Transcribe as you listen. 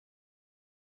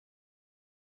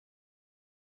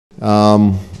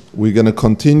We're going to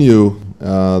continue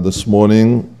this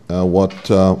morning what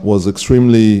was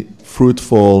extremely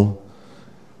fruitful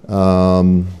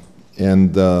and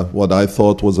what I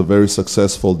thought was a very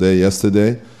successful day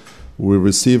yesterday. We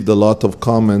received a lot of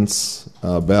comments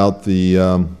about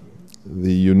the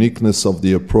uniqueness of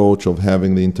the approach of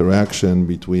having the interaction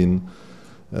between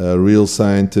real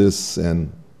scientists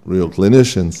and real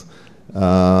clinicians.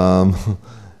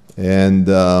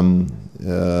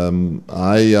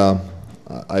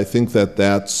 I think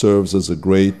that serves as a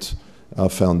great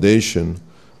foundation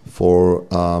for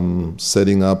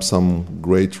setting up some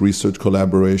great research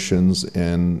collaborations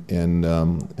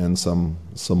and some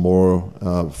more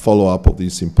follow-up of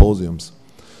these symposiums.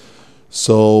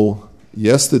 So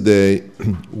yesterday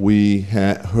we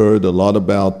heard a lot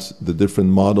about the different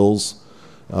models.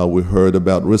 We heard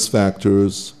about risk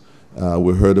factors.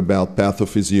 We heard about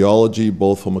pathophysiology,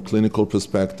 both from a clinical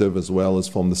perspective as well as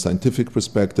from the scientific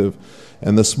perspective.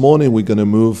 And this morning we're going to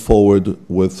move forward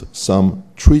with some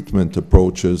treatment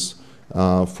approaches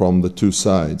from the two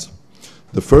sides.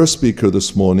 The first speaker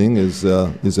this morning is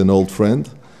an old friend,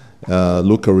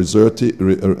 Luca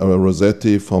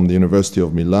Rossetti from the University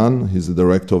of Milan. He's the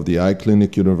director of the Eye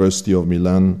Clinic, University of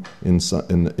Milan in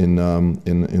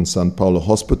San Paolo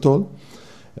Hospital.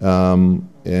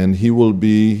 And he will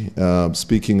be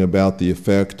speaking about the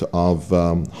effect of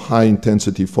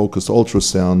high-intensity focused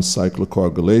ultrasound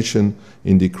cyclocoagulation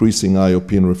in decreasing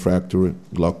IOP and refractory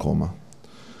glaucoma.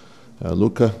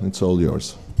 Luca, it's all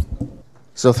yours.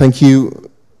 So thank you,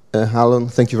 Alan.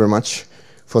 Thank you very much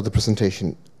for the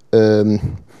presentation.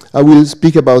 I will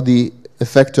speak about the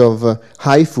effect of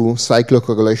HIFU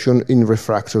cyclocoagulation in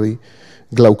refractory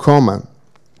glaucoma.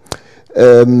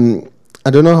 I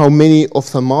don't know how many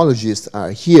ophthalmologists are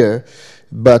here,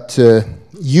 but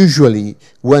usually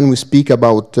when we speak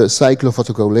about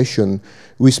cyclophotocoagulation,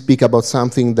 we speak about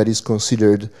something that is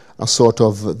considered a sort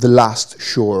of the last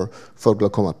shore for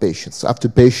glaucoma patients. After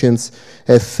patients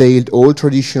have failed all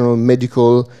traditional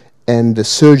medical and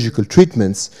surgical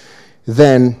treatments,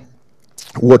 then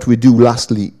what we do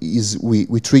lastly is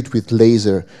we treat with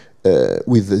laser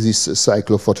with this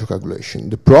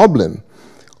cyclophotocoagulation. The problem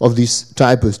of this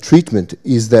type of treatment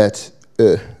is that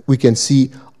we can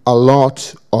see a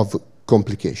lot of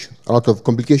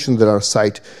complications that are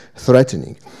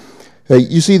sight-threatening.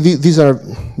 You see,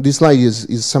 this slide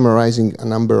is summarizing a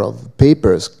number of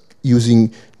papers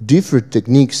using different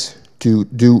techniques to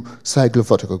do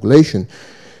cyclophotocoagulation.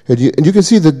 And you can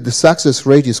see that the success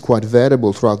rate is quite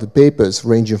variable throughout the papers,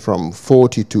 ranging from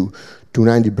 40 to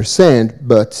 90%.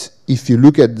 But if you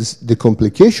look at the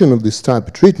complication of this type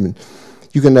of treatment,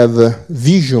 you can have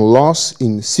vision loss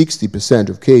in 60%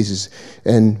 of cases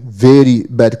and very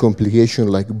bad complication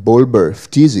like bulbar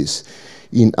phthisis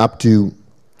in up to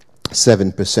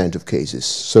 7% of cases.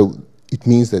 So it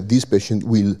means that this patient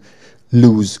will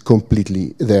lose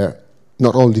completely their,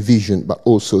 not only vision, but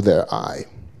also their eye.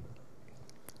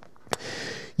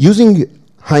 Using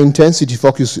high-intensity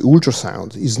focused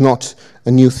ultrasound is not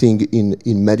a new thing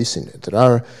in medicine. There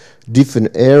are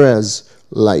different areas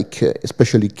like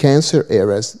especially cancer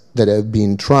areas that have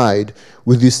been tried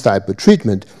with this type of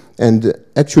treatment, and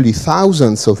actually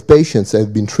thousands of patients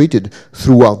have been treated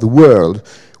throughout the world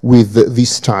with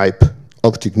this type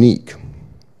of technique.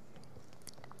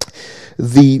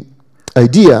 The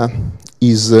idea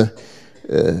is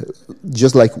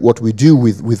just like what we do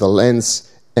with a lens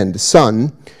and the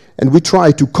sun, and we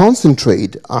try to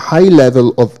concentrate a high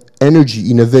level of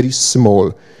energy in a very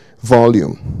small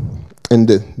volume. And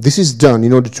this is done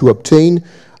in order to obtain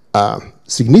a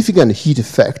significant heat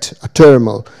effect, a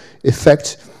thermal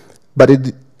effect, but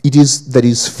that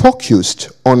is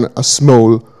focused on a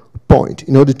small point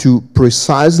in order to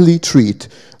precisely treat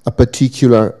a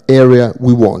particular area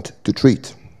we want to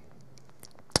treat.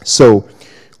 So,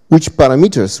 which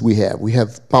parameters we have? We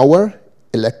have power,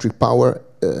 electric power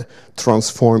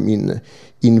transformed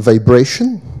in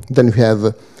vibration. Then we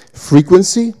have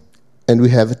frequency, and we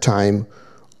have time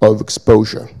of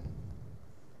exposure.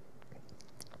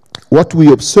 What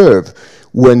we observe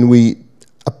when we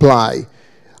apply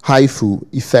HIFU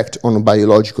effect on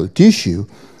biological tissue,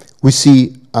 we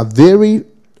see a very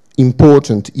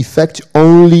important effect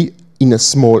only in a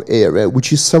small area,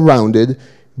 which is surrounded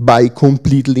by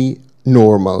completely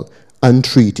normal,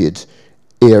 untreated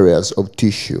areas of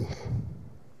tissue.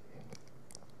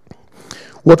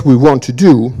 What we want to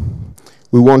do,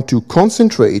 we want to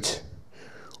concentrate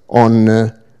on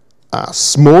a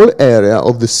small area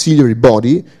of the ciliary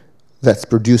body that's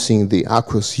producing the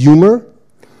aqueous humor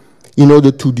in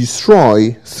order to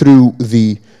destroy through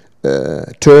the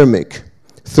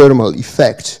thermal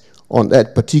effect on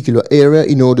that particular area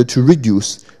in order to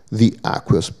reduce the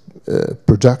aqueous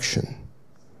production.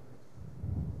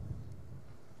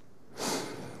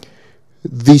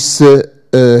 This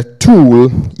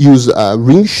tool uses a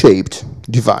ring-shaped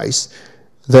device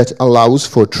that allows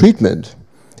for treatment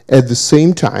at the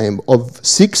same time of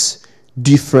 6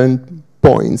 different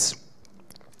points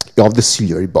of the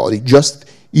ciliary body, just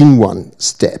in one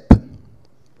step.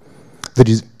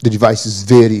 The device is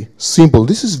very simple.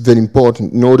 This is very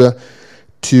important in order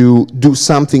to do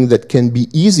something that can be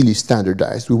easily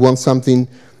standardized. We want something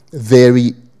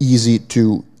very easy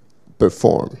to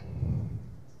perform.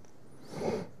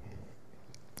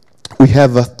 We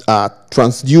have a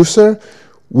transducer,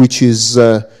 which is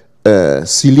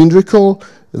cylindrical,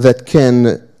 that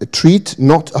can treat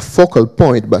not a focal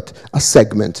point, but a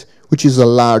segment, which is a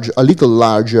little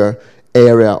larger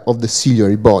area of the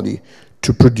ciliary body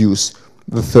to produce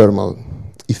the thermal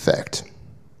effect.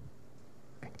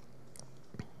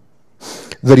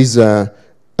 There is a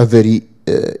very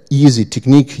easy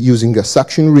technique using a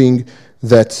suction ring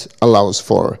that allows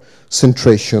for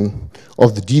centration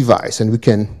of the device, and we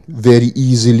can very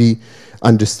easily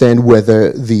understand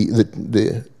whether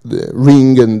the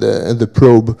ring and the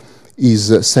probe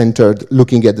is centered,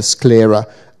 looking at the sclera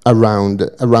around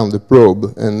the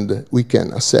probe, and we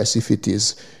can assess if it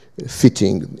is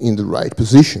fitting in the right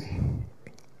position.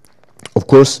 Of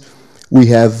course, we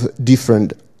have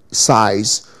different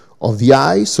size of the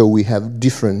eye, so we have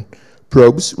different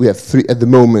probes. We have 3 at the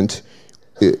moment.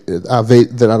 There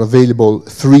are available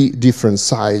 3 different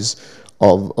sizes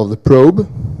of the probe: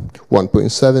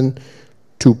 1.7,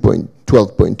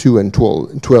 12.2, and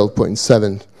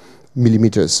 12.7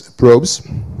 millimeters probes.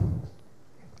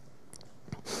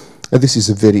 And this is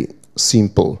a very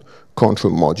simple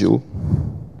control module.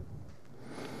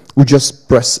 We just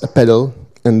press a pedal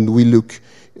and we look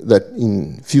that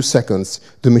in a few seconds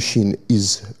the machine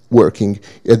is working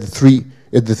at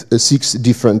the 6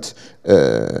 different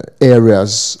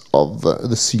areas of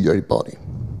the ciliary body.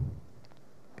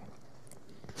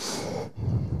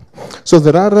 So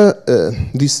there are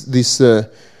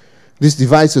this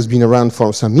device has been around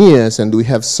for some years, and we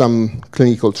have some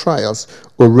clinical trials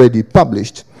already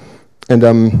published. And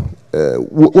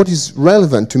what is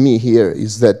relevant to me here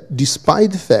is that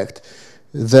despite the fact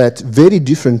that very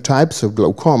different types of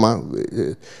glaucoma,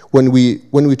 when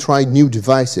we try new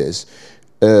devices,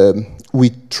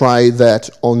 we try that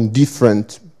on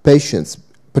different patients,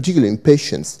 particularly in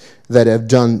patients that have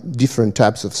done different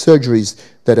types of surgeries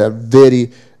that are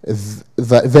very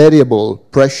variable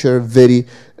pressure, very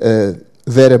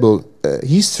variable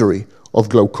history of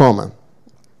glaucoma.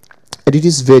 And it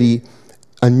is very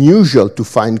unusual to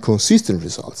find consistent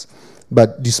results.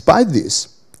 But despite this,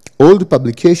 all the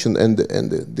publication and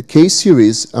the case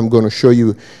series I'm going to show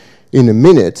you in a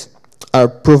minute are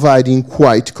providing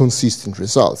quite consistent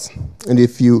results. And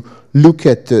if you look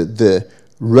at the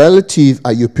relative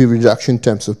IOP reduction in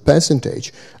terms of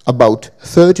percentage, about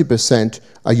 30%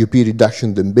 IOP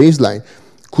reduction than baseline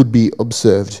could be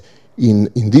observed in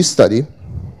this study.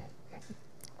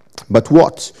 But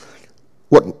what's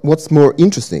more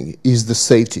interesting is the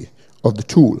safety of the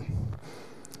tool.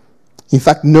 In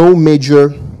fact, no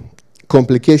major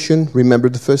complication. Remember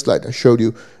the first slide I showed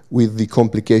you with the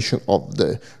complication of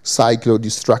the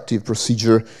cyclodestructive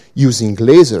procedure using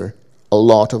laser, a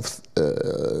lot of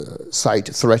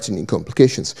sight-threatening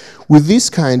complications. With this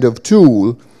kind of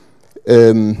tool,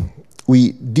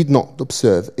 we did not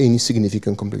observe any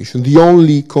significant complication. The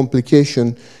only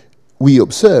complication we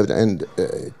observed, and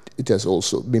it has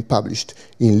also been published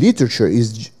in literature,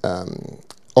 is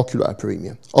ocular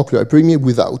hyperemia. Ocular hyperemia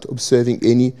without observing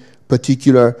any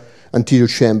particular anterior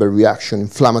chamber reaction,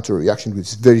 inflammatory reaction, which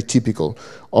is very typical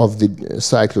of the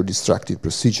cyclodestructive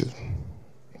procedure.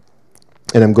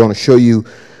 And I'm going to show you,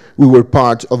 we were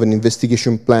part of an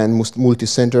investigation plan,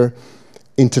 multi-center,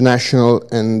 international,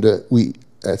 and we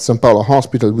at São Paulo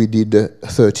Hospital, we did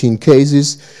 13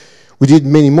 cases. We did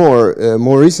many more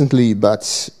recently,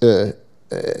 but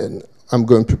I'm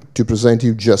going to present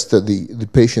you just the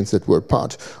patients that were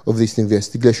part of this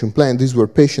investigation plan. These were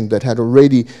patients that had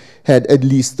already had at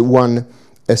least one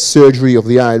surgery of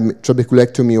the eye,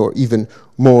 trabeculectomy, or even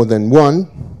more than one,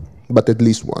 but at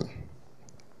least one.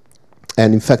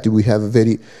 And in fact, we have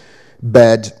very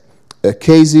bad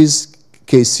case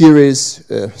series,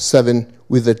 7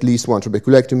 with at least one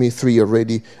trabeculectomy, 3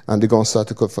 already undergone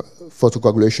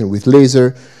photocoagulation with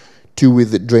laser, 2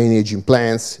 with the drainage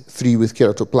implants, 3 with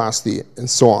keratoplasty, and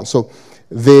so on. So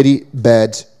very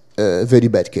bad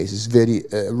cases, very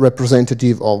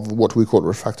representative of what we call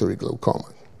refractory glaucoma.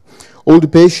 All the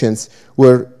patients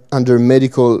were under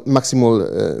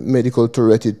maximal medical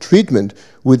tolerated treatment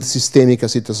with systemic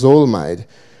acetazolamide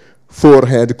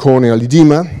forehead corneal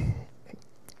edema.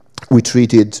 We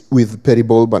treated with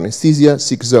peribulbar anesthesia,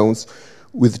 6 zones,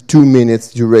 with 2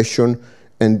 minutes duration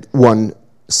and 1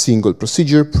 single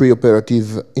procedure.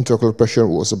 Preoperative intraocular pressure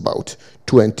was about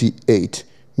 28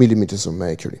 millimeters of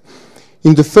mercury.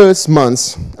 In the first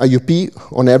months, IOP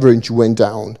on average went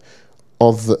down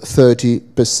of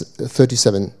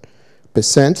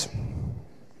 37%.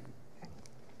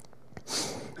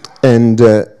 And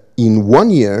in 1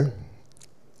 year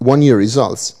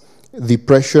results, the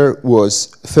pressure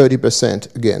was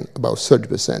 30%, again, about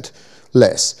 30%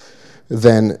 less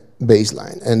than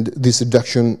baseline. And this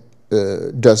reduction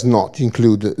does not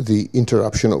include the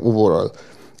interruption of oral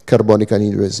carbonic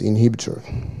anhydrase inhibitor.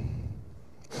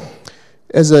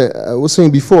 As I was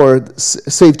saying before,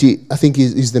 safety, I think,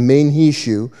 is the main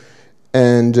issue,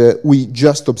 and we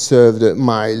just observed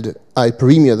mild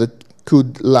hyperemia that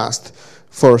could last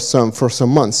for some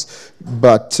months,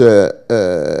 but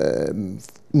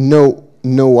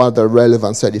no other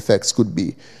relevant side effects could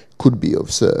be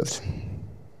observed.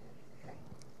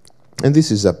 And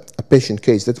this is a patient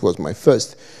case. That was my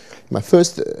first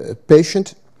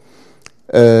patient.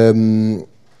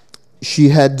 She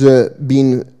had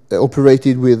been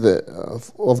operated with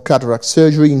of cataract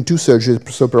surgery in 2 surgeries,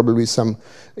 so probably some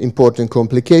important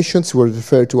complications. Were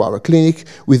referred to our clinic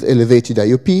with elevated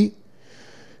IOP,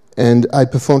 and I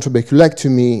performed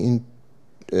trabeculectomy in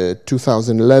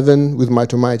 2011 with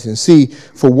mitomycin C.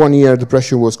 For 1 year, the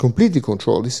pressure was completely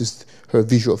controlled. This is her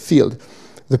visual field.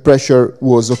 The pressure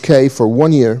was okay for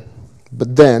 1 year,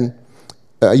 but then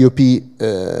IOP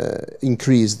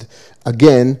increased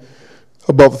again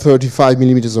above 35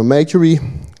 millimeters of mercury,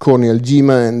 corneal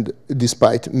edema, and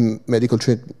despite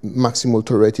maximal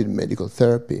tolerated medical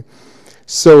therapy.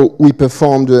 So we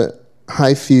performed a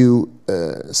HIFU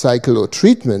cyclo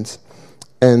treatment,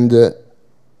 and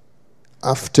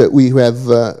after we have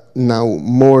now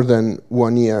more than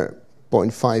 1 year,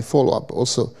 0.5 follow-up,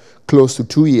 also close to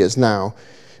 2 years now,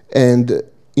 and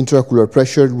intraocular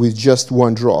pressure with just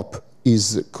 1 drop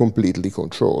is completely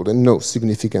controlled and no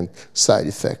significant side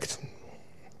effect.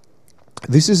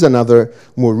 This is another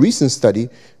more recent study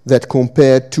that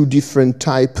compared 2 different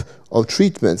types of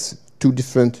treatments, 2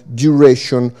 different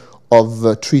duration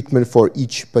of treatment for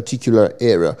each particular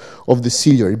area of the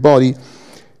ciliary body.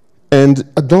 And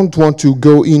I don't want to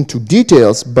go into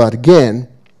details, but again,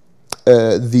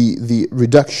 the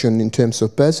reduction in terms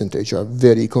of percentage are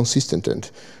very consistent,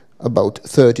 and about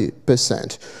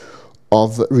 30%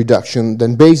 of reduction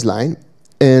than baseline.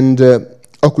 And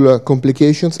ocular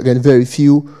complications, again, very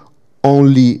few,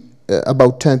 only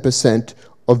about 10%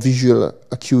 of visual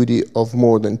acuity of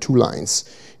more than 2 lines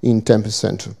in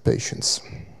 10% of patients.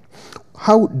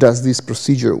 How does this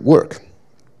procedure work?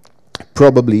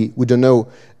 Probably, we don't know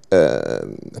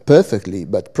perfectly,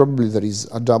 but probably there is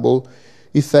a double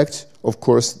effect. Of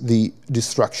course, the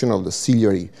destruction of the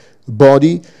ciliary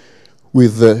body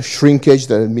with the shrinkage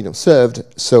that had been observed,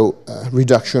 so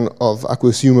reduction of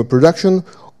aqueous humor production.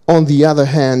 On the other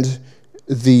hand,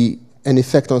 an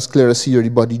effect on sclerociliary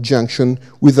body junction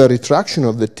with a retraction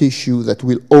of the tissue that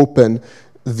will open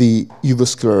the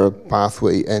uvoscleral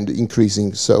pathway and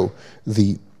increasing so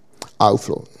the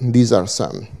outflow. These are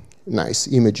some nice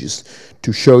images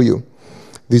to show you.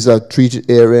 These are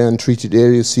treated area and treated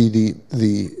area. You see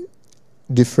the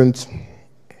different,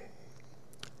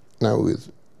 now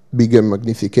with bigger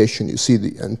magnification, you see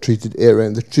the untreated area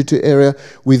and the treated area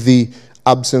with the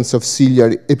absence of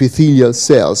ciliary epithelial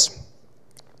cells,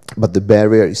 but the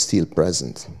barrier is still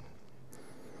present.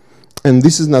 And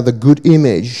this is another good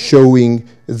image showing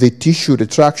the tissue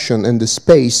retraction and the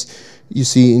space you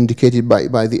see indicated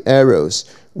by the arrows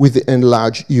with the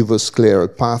enlarged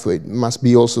uvoscleral pathway. Must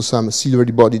be also some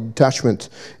ciliary body detachment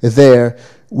there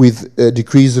with a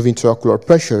decrease of intraocular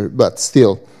pressure, but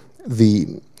still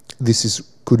this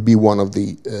could be one of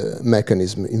the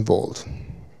mechanisms involved.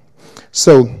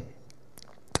 So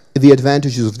the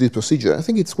advantages of this procedure, I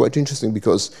think it's quite interesting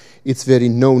because it's very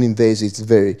non-invasive,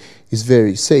 it's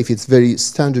very safe, it's very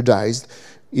standardized,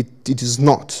 it is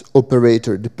not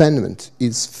operator dependent,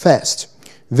 it's fast,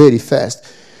 very fast.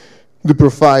 The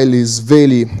profile is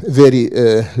very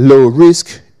low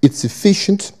risk, it's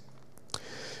efficient,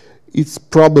 it's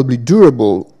probably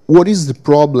durable. What is the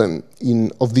problem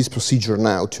of this procedure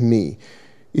now to me?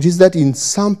 It is that in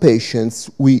some patients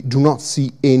we do not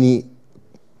see any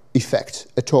effect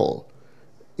at all.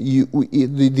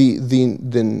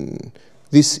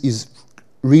 This is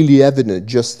really evident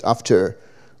just after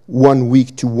 1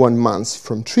 week to 1 month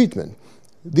from treatment.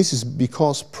 This is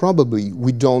because probably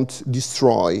we don't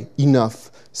destroy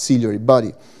enough ciliary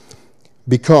body,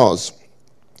 because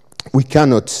we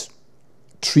cannot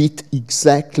treat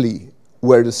exactly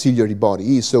where the ciliary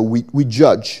body is. So we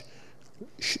judge,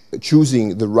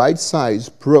 choosing the right size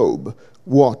probe,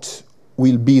 what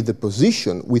will be the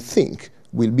position, we think,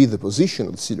 will be the position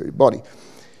of the ciliary body.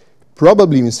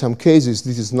 Probably in some cases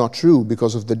this is not true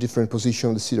because of the different position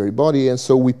of the ciliary body, and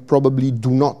so we probably do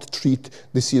not treat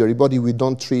the ciliary body, we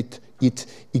don't treat it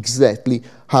exactly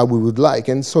how we would like.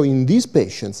 And so in these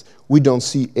patients, we don't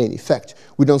see any effect.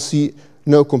 We don't see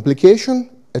no complication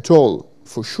at all,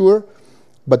 for sure,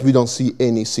 but we don't see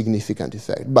any significant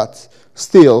effect. But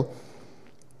still,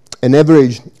 an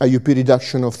average IUP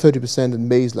reduction of 30% in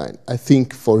baseline, I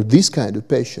think for this kind of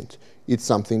patient, it's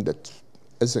something that,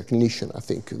 as a clinician, I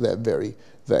think they're very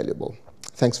valuable.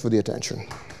 Thanks for the attention.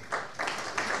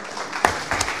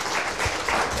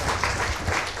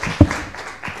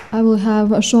 I will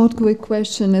have a short, quick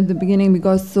question at the beginning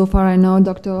because so far I know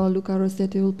Dr. Luca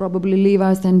Rossetti will probably leave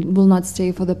us and will not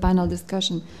stay for the panel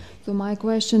discussion. So my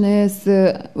question is,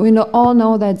 we all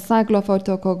know that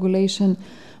cyclophotocoagulation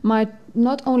might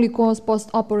not only cause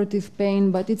post-operative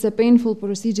pain, but it's a painful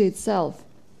procedure itself.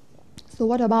 So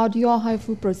what about your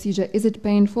HIFU procedure? Is it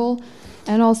painful?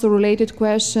 And also related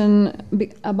question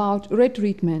about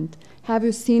retreatment. Have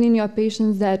you seen in your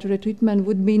patients that retreatment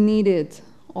would be needed,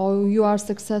 or you are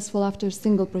successful after a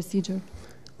single procedure?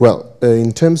 Well,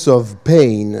 in terms of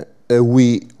pain,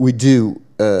 we do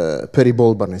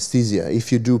peribulbar anesthesia.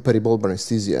 If you do peribulbar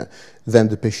anesthesia, then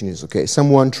the patient is okay.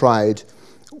 Someone tried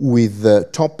with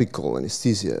topical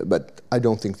anesthesia, but I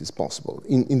don't think it's possible.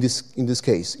 In this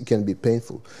case, it can be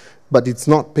painful, but it's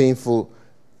not painful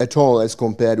at all as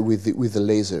compared with the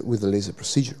laser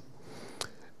procedure.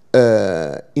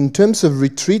 In terms of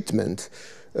retreatment,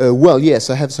 well, yes,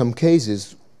 I have some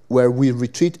cases where we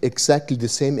retreat exactly the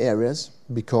same areas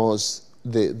because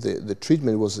the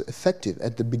treatment was effective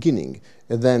at the beginning,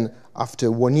 and then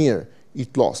after 1 year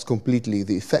it lost completely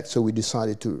the effect, so we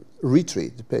decided to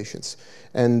retreat the patients.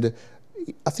 And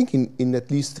I think in at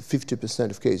least 50%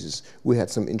 of cases we had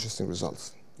some interesting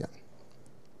results. Yeah.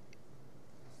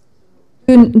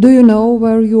 Do you know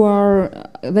where you are,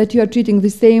 that you are treating the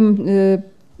same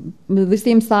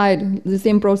side, the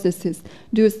same processes?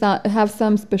 Do you have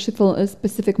some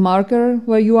specific marker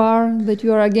where you are, that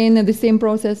you are again in the same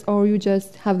process, or you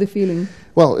just have the feeling?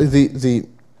 Well, the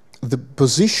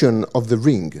position of the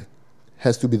ring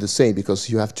has to be the same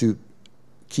because you have to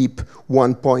keep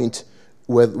one point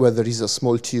where there is a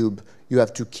small tube. You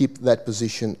have to keep that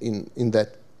position in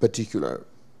that particular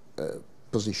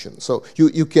position. So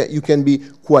you can be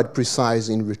quite precise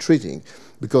in retreating,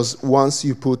 because once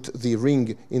you put the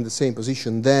ring in the same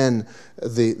position, then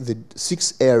the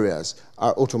 6 areas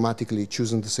are automatically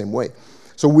chosen the same way.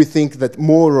 So we think that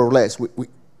more or less,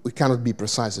 we cannot be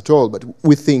precise at all, but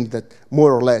we think that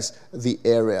more or less the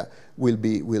area will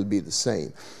be the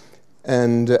same.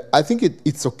 And I think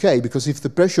it's okay, because if the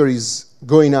pressure is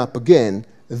going up again,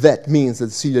 that means that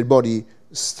the ciliary body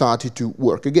started to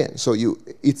work again. So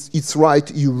it's right,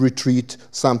 you retreat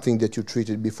something that you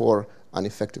treated before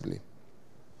ineffectively.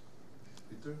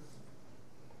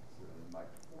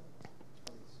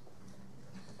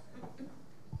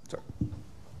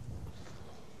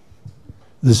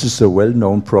 This is a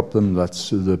well-known problem.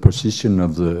 That's the position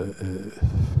of the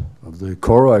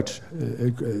choroid.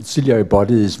 Ciliary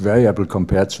body is variable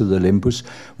compared to the limbus.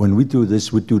 When we do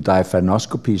this, we do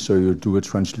diaphanoscopy, so you do a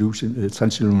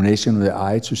transillumination of the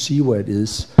eye to see where it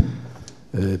is.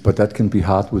 But that can be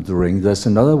hard with the ring. There's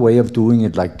another way of doing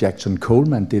it, like Jackson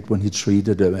Coleman did when he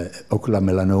treated ocular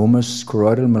melanomas,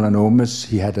 choroidal melanomas.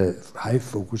 He had a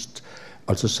high-focused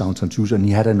ultrasound transducer, and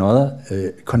he had another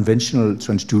conventional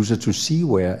transducer to see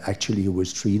where actually he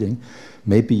was treating.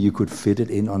 Maybe you could fit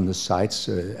it in on the sides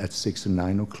at 6 and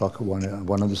 9 o'clock, one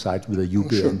of the sides with a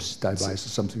UBM device or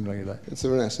something like that. It's a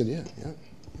very nice idea, yeah.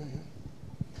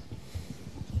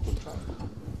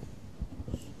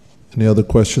 Any other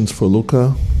questions for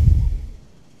Luca?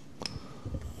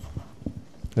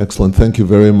 Excellent. Thank you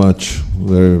very much.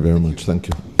 Very, very much. Thank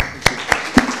you.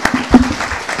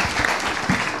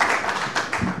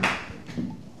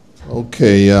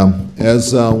 Okay,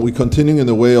 as we continue in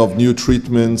the way of new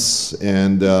treatments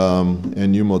and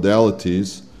new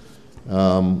modalities,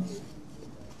 we're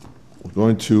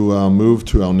going to move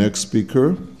to our next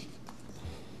speaker.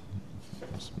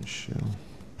 That's Michelle.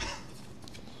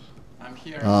 I'm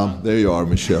here. There you are,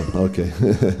 Michelle. Okay.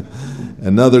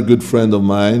 Another good friend of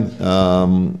mine,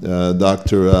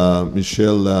 Dr.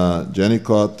 Michelle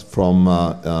Janicot from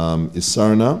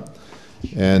Isarna.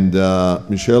 And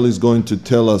Michelle is going to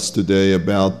tell us today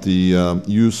about the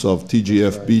use of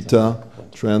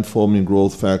TGF-β, transforming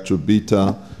growth factor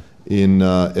beta, in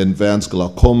advanced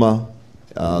glaucoma,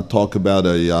 talk about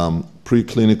a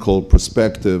preclinical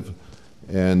perspective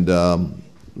and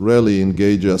really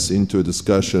engage us into a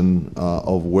discussion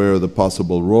of where the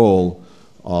possible role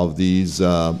of these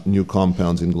new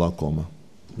compounds in glaucoma.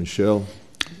 Michel?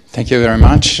 Thank you very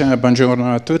much.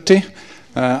 Buongiorno a tutti.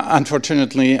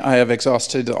 Unfortunately, I have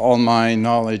exhausted all my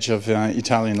knowledge of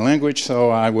Italian language, so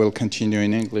I will continue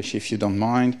in English if you don't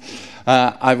mind.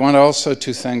 I want also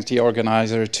to thank the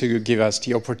organizer to give us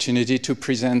the opportunity to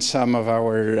present some of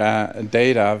our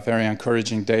data, very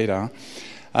encouraging data.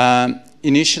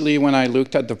 Initially, when I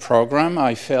looked at the program,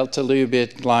 I felt a little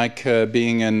bit like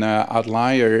being an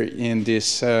outlier in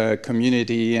this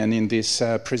community and in this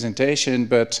presentation,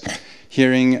 but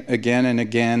hearing again and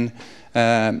again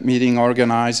meeting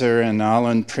organizer and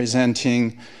Alan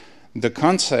presenting the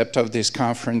concept of this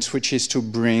conference, which is to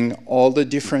bring all the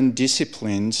different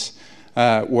disciplines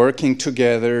working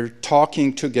together,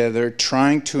 talking together,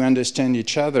 trying to understand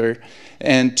each other,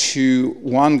 and to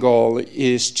one goal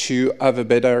is to have a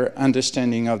better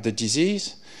understanding of the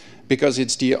disease, because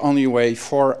it's the only way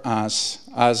for us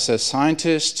as a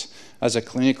scientist, as a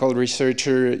clinical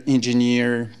researcher,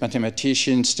 engineer,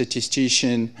 mathematician,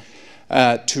 statistician,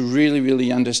 to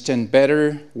really understand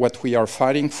better what we are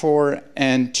fighting for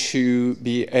and to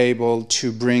be able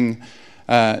to bring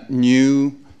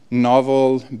new,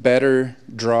 novel, better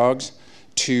drugs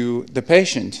to the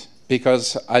patient.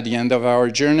 Because at the end of our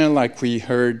journey, like we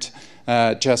heard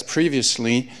just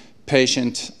previously,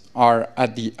 patients are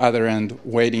at the other end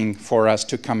waiting for us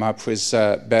to come up with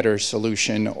a better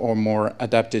solution or more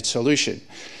adapted solution.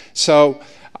 So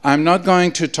I'm not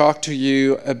going to talk to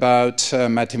you about a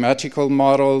mathematical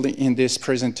model in this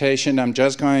presentation. I'm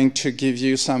just going to give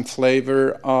you some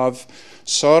flavor of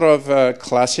sort of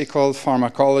classical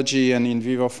pharmacology and in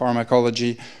vivo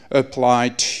pharmacology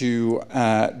applied to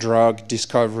drug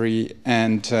discovery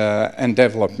and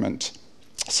development.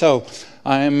 So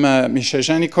I'm Michel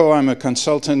Janicot. I'm a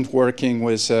consultant working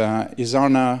with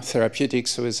Isarna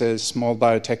Therapeutics, who is a small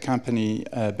biotech company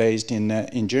based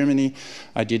in Germany.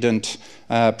 I didn't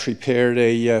prepare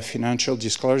a financial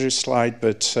disclosure slide,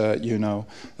 but you know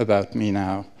about me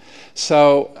now.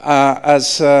 So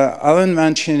as Alan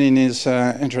mentioned in his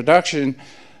introduction,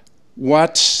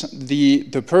 what the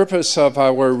purpose of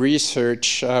our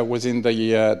research within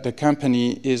the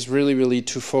company is really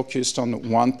to focus on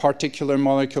one particular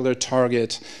molecular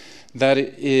target that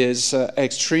is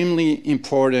extremely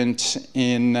important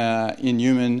in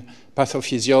human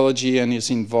pathophysiology and is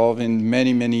involved in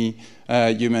many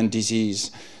human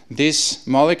disease. This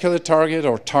molecular target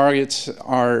or targets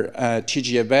are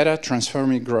TGF-β,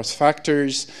 transforming growth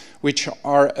factors, which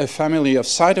are a family of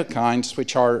cytokines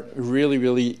which are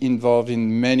really involved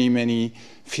in many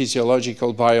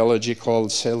physiological, biological,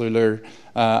 cellular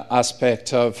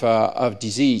aspects of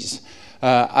disease.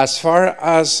 As far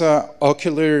as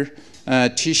ocular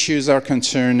tissues are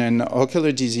concerned and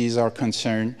ocular disease are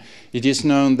concerned, it is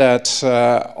known that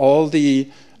all the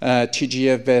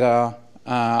TGF-β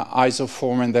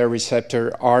isoform and their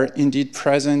receptor are indeed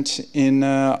present in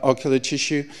ocular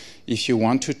tissue. If you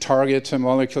want to target a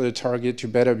molecular target, you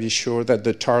better be sure that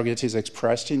the target is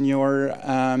expressed in your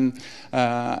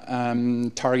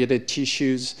targeted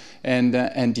tissues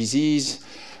and disease.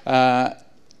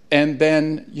 And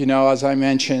then, you know, as I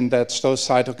mentioned, that those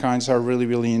cytokines are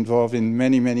really involved in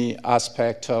many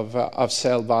aspects of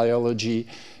cell biology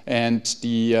and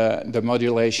the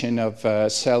modulation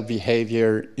of cell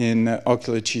behavior in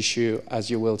ocular tissue, as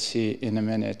you will see in a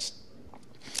minute.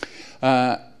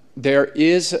 There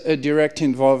is a direct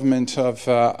involvement of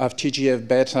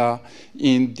TGF-β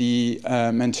in the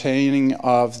maintaining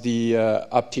of the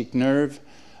optic nerve,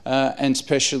 and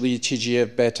especially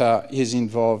TGF-β is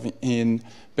involved in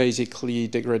basically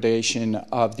degradation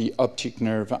of the optic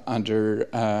nerve under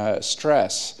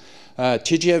stress.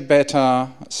 TGF-β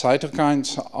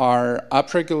cytokines are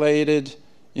upregulated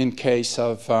in case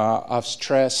of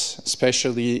stress,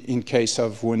 especially in case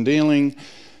of wound healing,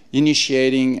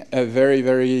 initiating a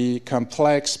very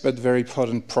complex but very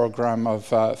potent program of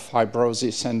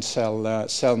fibrosis and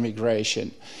cell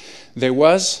migration. There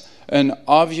was an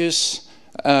obvious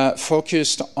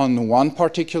focus on one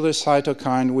particular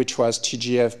cytokine, which was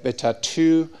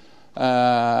TGF-β2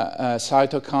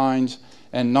 cytokines,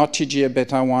 and not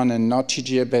TGF-β1 and not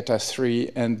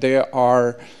TGF-β3, and there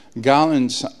are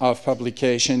gallons of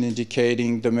publication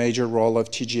indicating the major role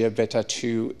of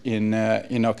TGF-β2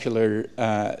 in ocular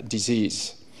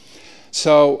disease.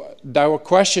 So our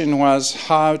question was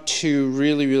how to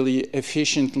really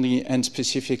efficiently and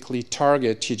specifically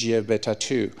target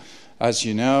TGF-β2. As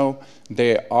you know,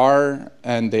 there are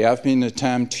and there have been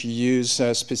attempts to use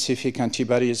specific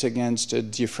antibodies against a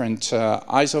different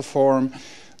isoform.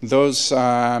 those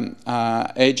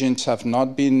agents have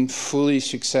not been fully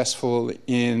successful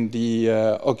in the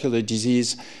ocular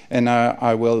disease, and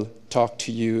I will talk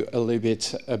to you a little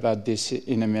bit about this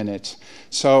in a minute.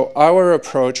 So our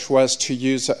approach was to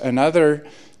use another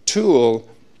tool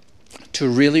to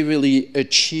really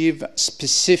achieve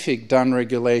specific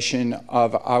downregulation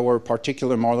of our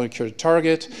particular molecular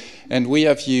target, and we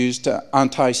have used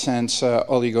antisense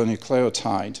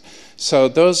oligonucleotide. So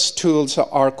those tools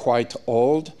are quite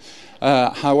old.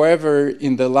 However,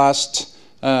 in the last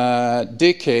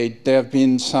decade, there have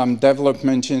been some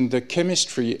development in the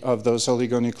chemistry of those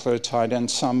oligonucleotides and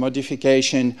some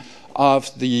modification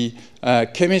of the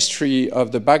chemistry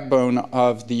of the backbone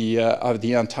of the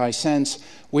antisense,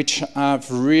 which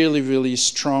have really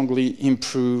strongly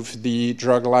improved the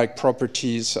drug-like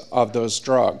properties of those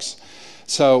drugs.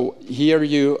 So here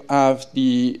you have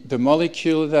the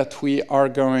molecule that we are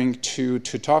going to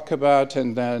talk about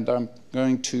and that I'm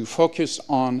going to focus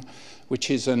on, which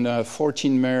is a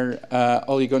 14-mer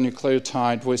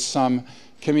oligonucleotide with some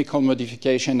chemical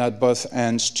modification at both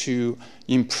ends to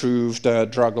improve the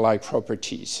drug-like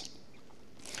properties.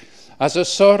 As a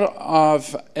sort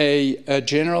of a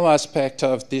general aspect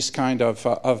of this kind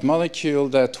of molecule,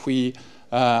 that we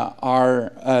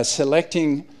are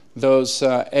selecting those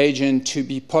agents to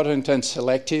be potent and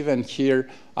selective, and here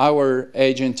our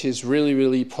agent is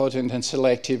really potent and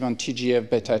selective on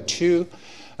TGF-beta 2,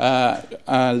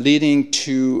 leading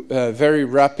to very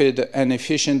rapid and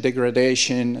efficient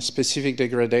degradation, specific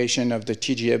degradation of the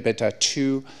TGF-beta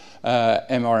 2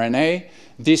 mRNA.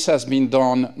 This has been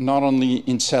done not only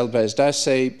in cell-based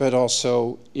assay, but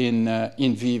also in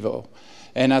vivo.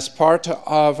 And as part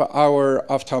of our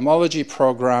ophthalmology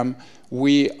program,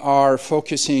 we are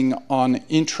focusing on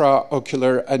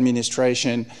intraocular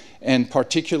administration, and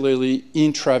particularly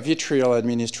intravitreal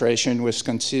administration, which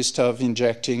consists of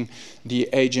injecting the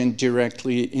agent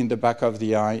directly in the back of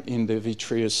the eye in the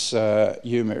vitreous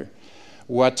humor.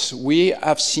 What we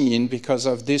have seen, because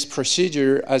of this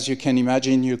procedure, as you can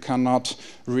imagine, you cannot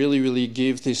really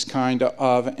give this kind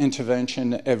of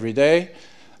intervention every day.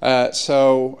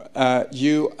 So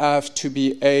you have to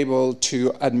be able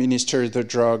to administer the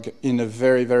drug in a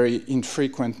very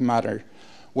infrequent manner.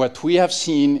 What we have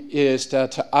seen is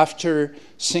that after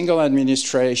single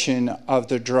administration of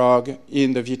the drug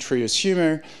in the vitreous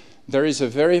humor, there is a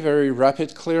very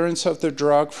rapid clearance of the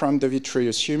drug from the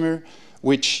vitreous humor,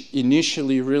 which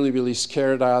initially really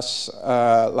scared us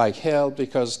like hell,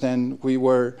 because then we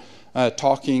were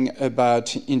talking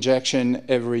about injection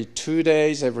every 2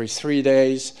 days, every 3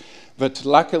 days. But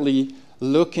luckily,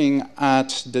 looking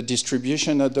at the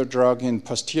distribution of the drug in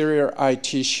posterior eye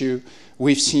tissue,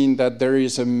 we've seen that there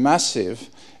is a massive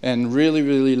and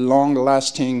really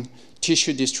long-lasting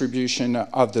tissue distribution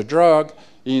of the drug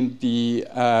in the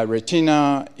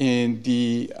retina, in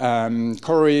the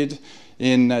choroid,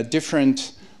 in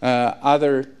different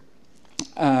other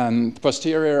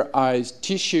posterior eye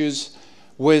tissues,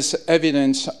 with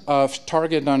evidence of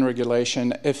target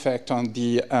downregulation effect on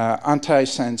the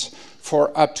antisense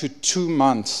for up to 2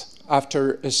 months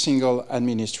after a single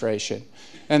administration.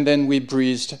 And then we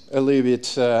breathed a little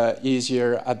bit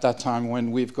easier at that time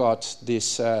when we've got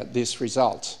this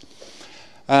result.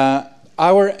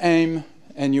 Our aim,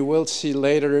 and you will see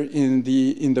later in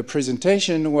the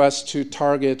presentation, was to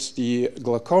target the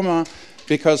glaucoma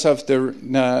because of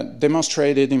the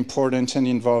demonstrated importance and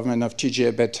involvement of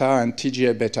TGF-beta and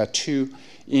TGF-beta 2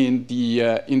 in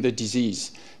the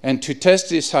disease. And to test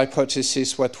this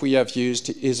hypothesis, what we have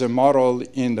used is a model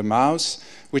in the mouse,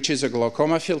 which is a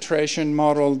glaucoma filtration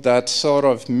model that sort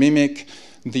of mimic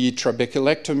the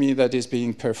trabeculectomy that is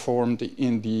being performed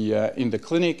in the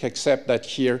clinic, except that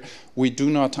here we do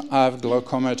not have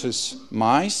glaucomatous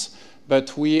mice,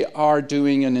 but we are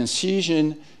doing an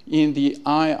incision in the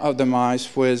eye of the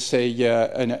mice with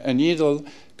a needle,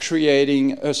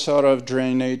 creating a sort of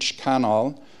drainage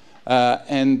canal,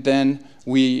 and then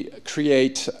we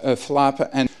create a flap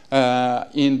and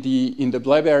in the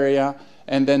bleb area,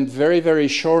 and then very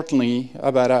shortly,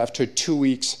 about after 2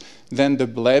 weeks, then the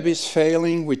bleb is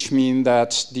failing, which means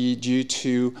that due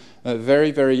to a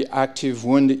very active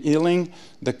wound healing,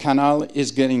 the canal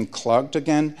is getting clogged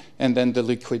again, and then the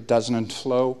liquid doesn't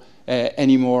flow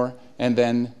anymore, and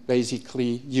then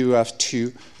basically you have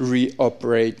to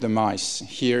reoperate the mice.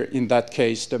 Here, in that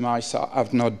case, the mice are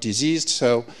not diseased,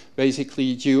 so basically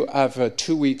you have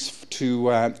 2 weeks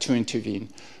to intervene.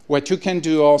 What you can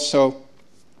do also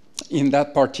in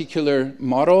that particular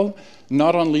model,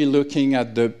 not only looking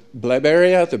at the bleb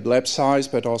area, the bleb size,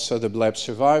 but also the bleb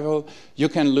survival, you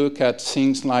can look at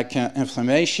things like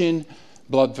inflammation,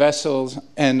 blood vessels,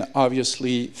 and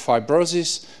obviously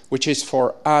fibrosis, which is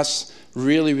for us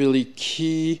really, really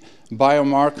key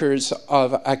biomarkers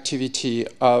of activity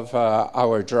of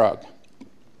our drug.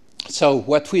 So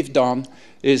what we've done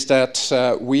is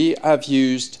that we have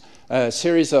used a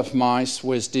series of mice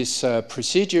with this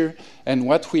procedure, and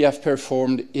what we have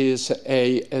performed is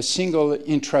a single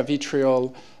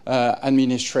intravitreal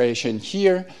administration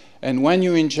here. And when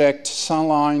you inject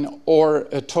saline or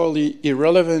a totally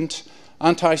irrelevant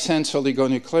antisense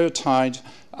oligonucleotide,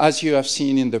 as you have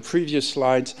seen in the previous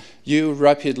slides, you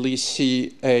rapidly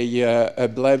see a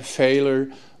bleb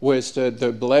failure with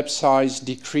the bleb size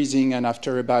decreasing, and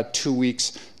after about 2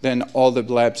 weeks, then all the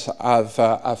blebs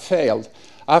have failed.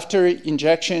 After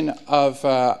injection of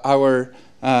our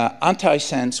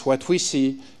antisense, what we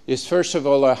see is, first of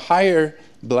all, a higher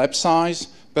bleb size,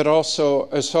 but also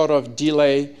a sort of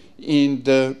delay in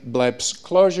the bleb's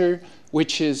closure,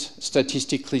 which is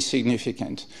statistically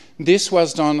significant. This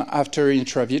was done after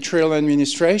intravitreal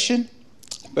administration,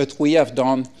 but we have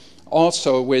done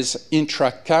also with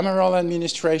intracameral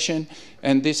administration,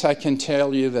 and this I can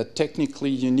tell you that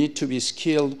technically you need to be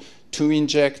skilled to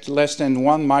inject less than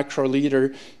 1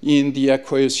 microliter in the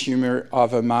aqueous humor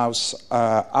of a mouse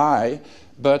eye.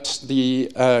 But the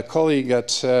colleague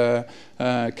at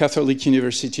Catholic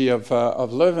University of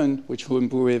Leuven, with whom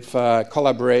we've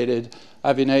collaborated,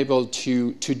 have been able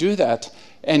to do that.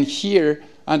 And here,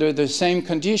 under the same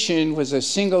condition, with a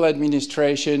single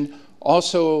administration,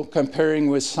 also comparing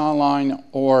with saline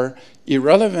or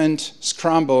irrelevant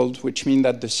scrambled, which means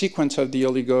that the sequence of the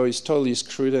oligo is totally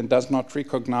screwed and does not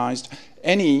recognize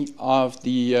any of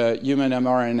the human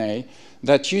mRNA,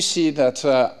 that you see that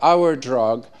our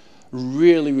drug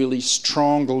really, really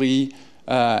strongly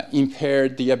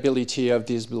impaired the ability of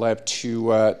this bleb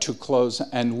to close,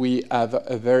 and we have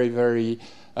a very, very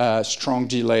strong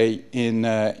delay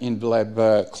in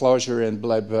bleb closure and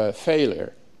bleb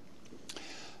failure.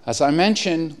 As I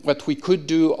mentioned, what we could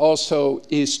do also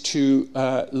is to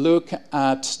look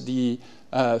at the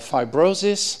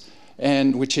fibrosis,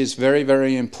 and which is very,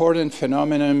 very important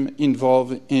phenomenon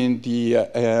involved in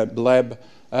the bleb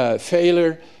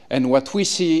failure. And what we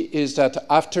see is that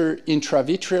after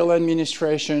intravitreal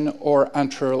administration or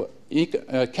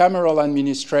intracameral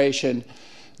administration,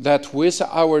 that with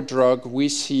our drug we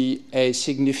see a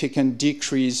significant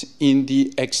decrease in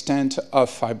the extent of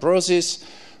fibrosis,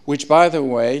 which, by the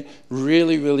way,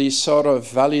 really, really sort of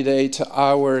validate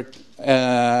our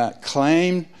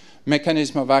claim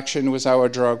mechanism of action with our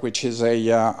drug, which is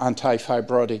a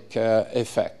anti-fibrotic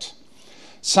effect.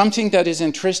 Something that is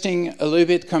interesting, a little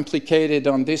bit complicated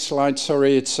on this slide,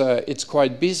 sorry, it's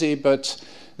quite busy, but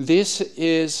this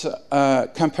is a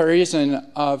comparison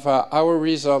of our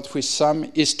result with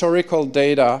some historical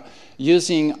data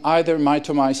using either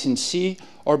mitomycin C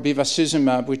or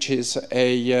bevacizumab, which is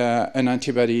an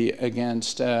antibody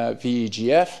against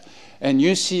VEGF. And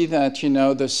you see that, you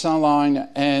know, the saline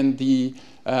and the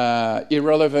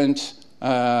irrelevant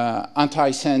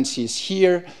antisense is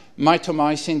here,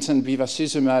 mitomycins and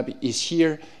bevacizumab is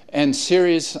here, and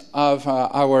series of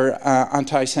our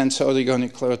antisense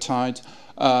oligonucleotides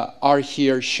are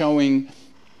here showing,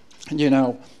 you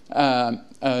know,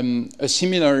 a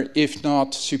similar, if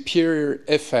not superior,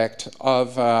 effect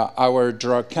of our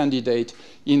drug candidate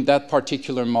in that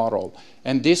particular model.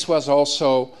 And this was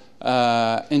also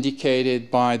indicated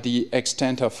by the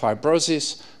extent of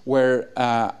fibrosis, where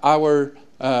our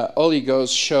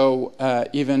oligos show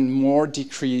even more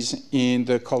decrease in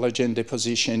the collagen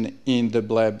deposition in the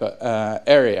bleb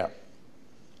area.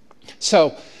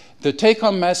 So the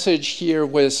take-home message here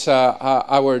was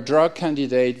our drug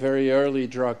candidate, very early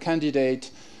drug candidate,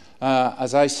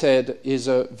 as I said, is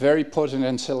a very potent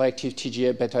and selective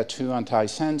TGF-β 2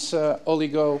 antisense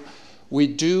oligo. We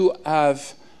do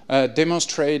have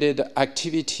demonstrated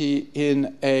activity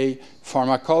in a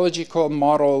pharmacological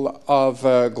model of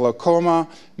glaucoma,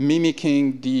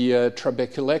 mimicking the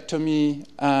trabeculectomy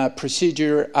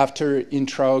procedure after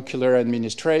intraocular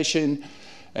administration.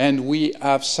 And we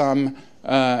have some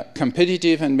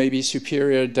competitive and maybe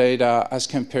superior data as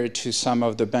compared to some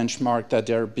of the benchmark that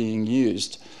are being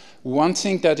used. One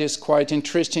thing that is quite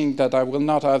interesting that I will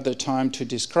not have the time to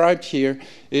describe here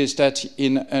is that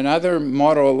in another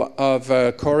model of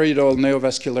choroidal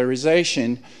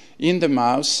neovascularization in the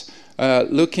mouse,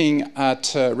 looking at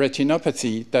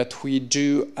retinopathy, that we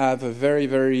do have a very,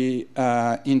 very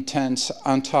intense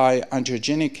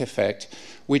anti-angiogenic effect,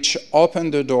 which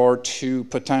opened the door to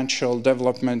potential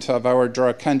development of our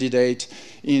drug candidate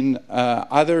in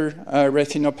other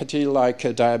retinopathy like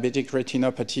diabetic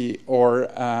retinopathy or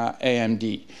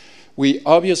AMD. We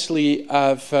obviously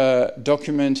have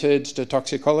documented the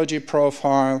toxicology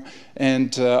profile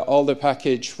and all the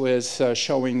package was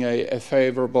showing a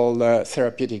favorable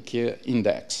therapeutic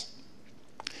index.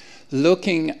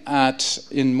 Looking at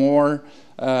in more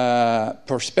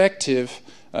perspective,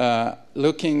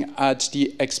 looking at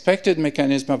the expected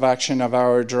mechanism of action of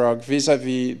our drug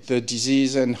vis-a-vis the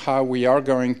disease and how we are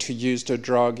going to use the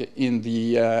drug in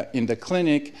the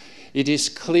clinic, it is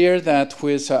clear that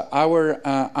with our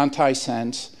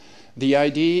antisense, the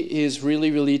idea is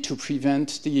really to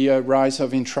prevent the rise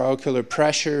of intraocular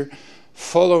pressure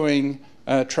following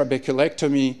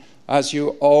trabeculectomy. As you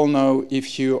all know,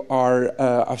 if you are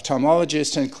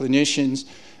ophthalmologists and clinicians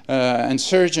and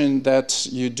surgeons, that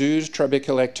you do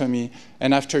trabeculectomy,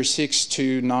 and after 6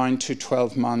 to 9 to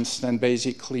 12 months, then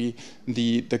basically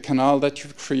the canal that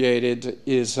you've created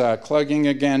is clogging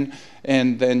again,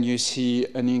 and then you see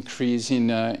an increase in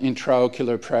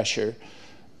intraocular pressure.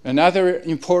 Another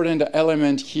important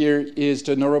element here is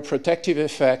the neuroprotective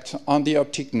effect on the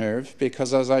optic nerve,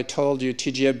 because as I told you,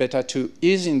 TGF-beta 2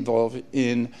 is involved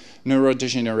in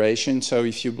neurodegeneration. So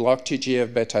if you block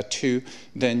TGF-beta 2,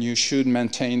 then you should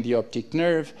maintain the optic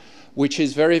nerve, which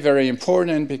is very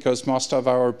important because most of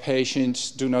our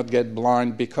patients do not get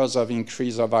blind because of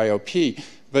increase of IOP,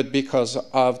 but because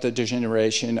of the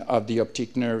degeneration of the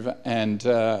optic nerve and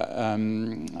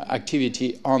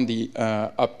activity on the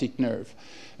optic nerve.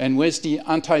 And with the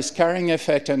anti-scarring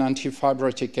effect and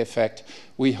anti-fibrotic effect,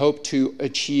 we hope to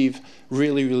achieve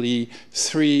really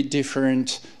 3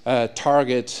 different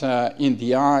targets in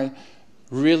the eye,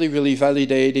 really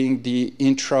validating the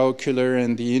intraocular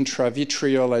and the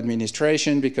intravitreal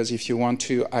administration, because if you want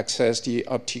to access the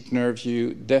optic nerve,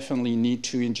 you definitely need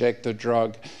to inject the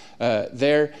drug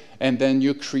there, and then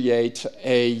you create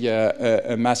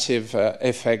a massive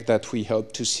effect that we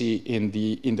hope to see in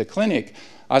the clinic.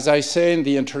 As I say in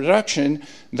the introduction,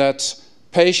 that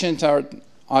patients are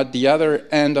at the other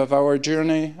end of our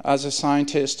journey as a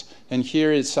scientist, and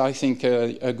here is, I think,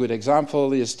 a good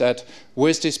example is that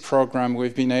with this program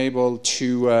we've been able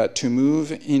to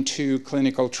move into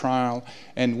clinical trial,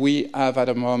 and we have at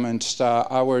the moment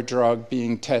our drug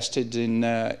being tested in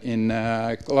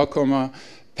glaucoma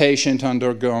patient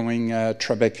undergoing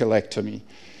trabeculectomy.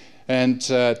 And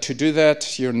to do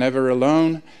that, you're never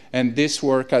alone. And this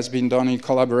work has been done in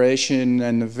collaboration,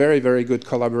 and a very good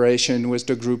collaboration with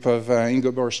the group of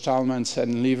Ingeborg Stalmans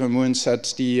and Lieve Moons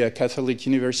at the Catholic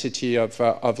University of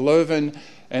Leuven,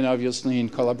 and obviously in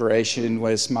collaboration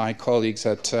with my colleagues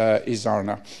at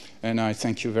ISARNA. And I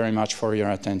thank you very much for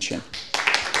your attention.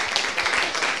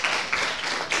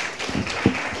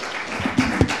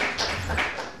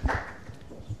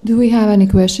 Do we have any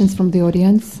questions from the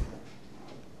audience?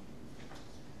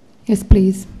 Yes,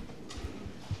 please.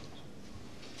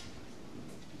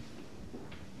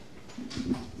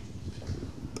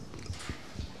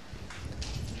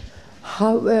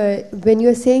 How, when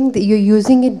you're saying that you're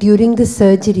using it during the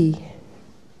surgery,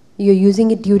 you're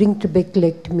using it during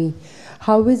trabeculectomy,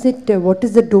 how is it, what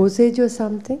is the dosage or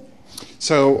something?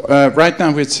 So right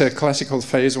now it's a classical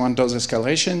phase 1 dose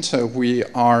escalation, so we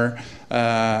are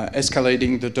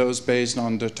escalating the dose based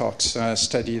on the tox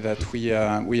study that we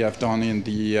have done in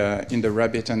the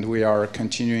rabbit, and we are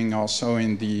continuing also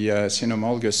in the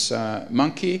cynomolgus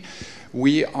monkey.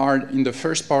 We are in the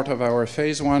first part of our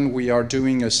phase 1, we are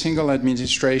doing a single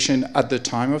administration at the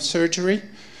time of surgery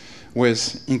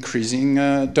with increasing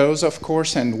dose, of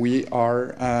course, and we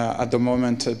are at the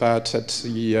moment about at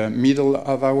the middle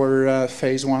of our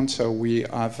phase 1, so we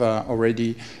have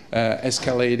already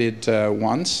escalated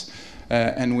once,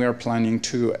 and we are planning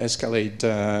to escalate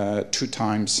 2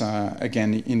 times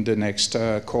again in the next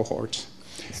cohort.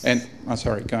 And,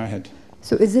 sorry, go ahead.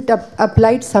 So is it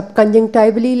applied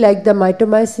subconjunctivally like the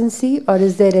mitomycin C, or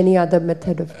is there any other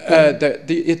method of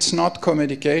it's not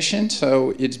co-medication,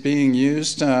 so it's being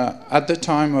used at the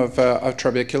time of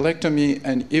trabeculectomy,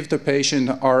 and if the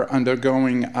patient are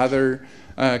undergoing other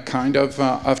kind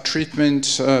of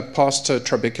treatment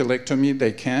post-trabeculectomy,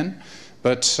 they can.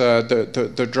 But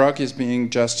the drug is being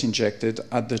just injected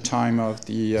at the time of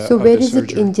the surgery. So where is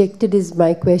it injected is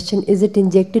my question. Is it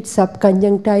injected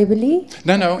subconjunctivally?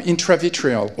 No,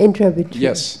 intravitreal. Intravitreal.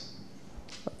 Yes,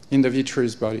 in the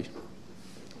vitreous body.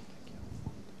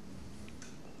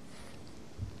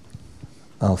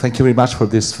 Thank you very much for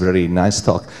this very nice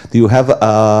talk. Do you have,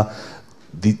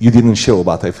 you didn't show,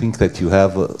 but I think that you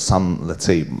have some, let's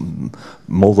say,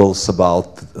 models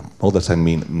about, models I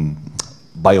mean,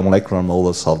 biomolecular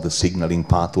models of the signaling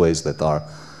pathways that are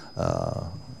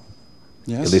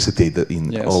elicited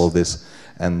in all of this.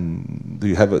 And do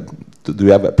you have Do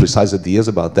you have precise ideas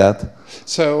about that?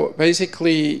 So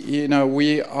basically, you know,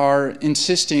 we are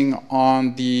insisting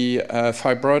on the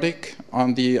fibrotic,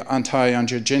 on the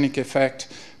anti-angiogenic effect,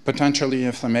 potentially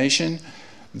inflammation.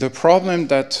 The problem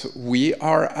that we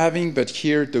are having, but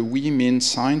here the we mean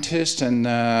scientists and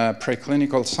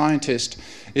preclinical scientists,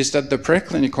 is that the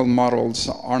preclinical models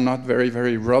are not very,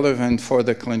 very relevant for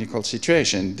the clinical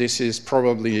situation. This is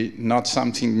probably not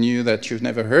something new that you've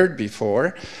never heard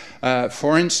before.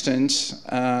 For instance,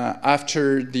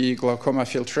 after the glaucoma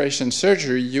filtration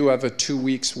surgery, you have a 2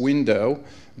 weeks window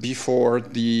before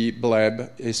the bleb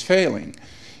is failing.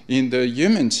 In the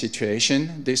human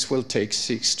situation, this will take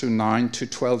 6 to 9 to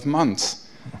 12 months.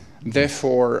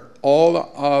 Therefore, all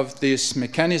of these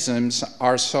mechanisms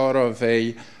are sort of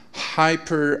a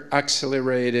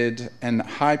hyper-accelerated and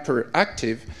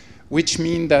hyperactive, which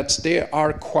mean that they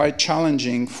are quite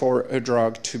challenging for a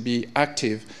drug to be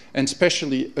active, and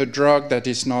especially a drug that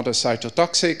is not a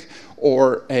cytotoxic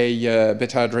or a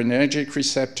beta-adrenergic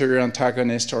receptor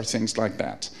antagonist or things like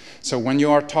that. So when you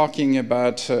are talking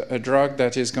about a drug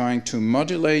that is going to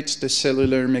modulate the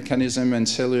cellular mechanism and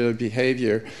cellular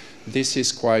behavior, this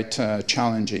is quite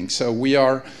challenging. So we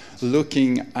are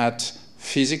looking at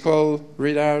physical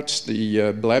readouts,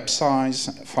 the bleb size,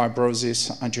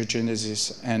 fibrosis,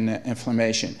 angiogenesis, and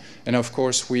inflammation. And of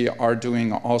course, we are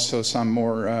doing also some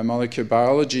more molecular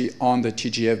biology on the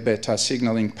TGF-β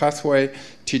signaling pathway,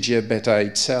 TGF-β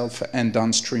itself, and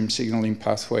downstream signaling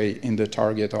pathway in the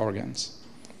target organs.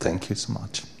 Thank you so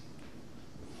much.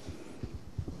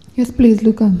 Yes, please,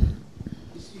 Luca.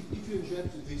 If you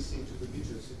inject this into the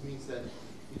vitreous, it means that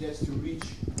it has to reach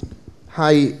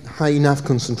high enough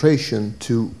concentration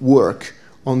to work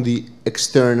on the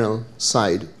external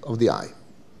side of the eye,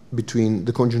 between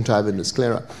the conjunctiva and the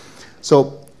sclera.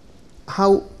 So,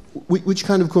 which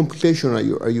kind of complication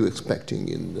are you expecting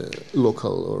in the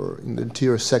local or in the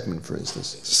anterior segment, for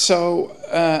instance? So,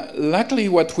 luckily,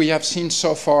 what we have seen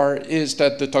so far is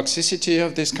that the toxicity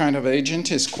of this kind of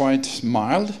agent is quite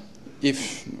mild,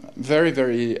 if very,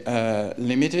 very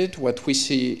limited. What we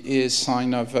see is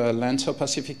sign of lens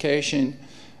opacification,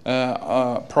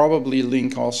 probably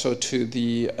linked also to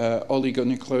the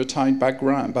oligonucleotide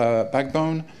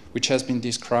backbone, which has been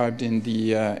described in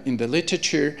the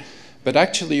literature. But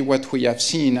actually, what we have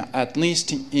seen, at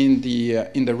least in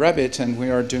the rabbit, and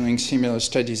we are doing similar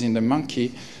studies in the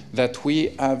monkey, that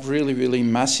we have really, really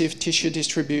massive tissue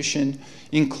distribution,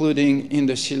 including in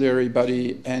the ciliary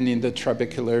body and in the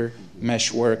trabecular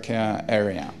meshwork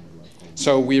area.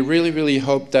 So we really, really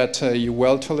hope that a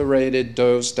well-tolerated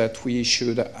dose, that we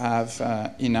should have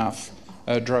enough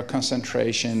drug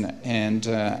concentration and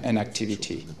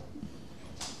activity.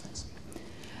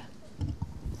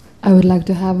 I would like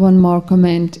to have one more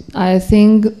comment. I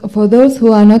think for those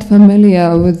who are not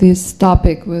familiar with this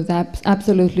topic, with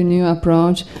absolutely new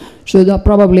approach, should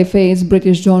probably face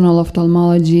British Journal of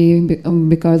Ophthalmology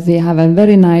because they have a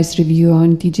very nice review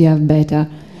on TGF-β.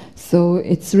 So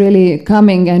it's really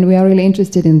coming, and we are really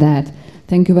interested in that.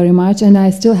 Thank you very much. And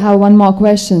I still have one more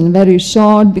question, very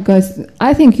short, because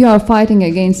I think you are fighting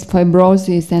against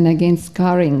fibrosis and against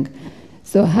scarring.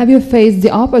 So have you faced the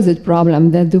opposite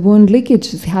problem, that the wound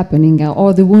leakage is happening,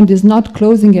 or the wound is not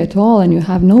closing at all and you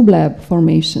have no bleb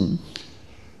formation?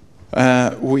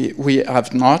 We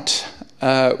have not.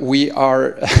 We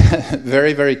are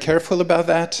very, very careful about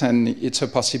that, and it's a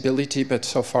possibility, but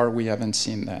so far we haven't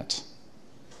seen that.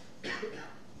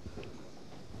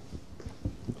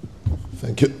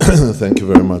 Thank you. Thank you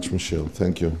very much, Michel.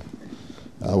 Thank you.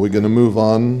 We're going to move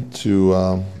on to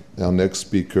our next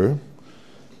speaker,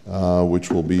 which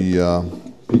will be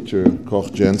Peter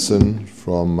Koch Jensen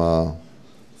from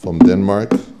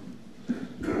Denmark.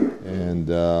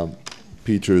 And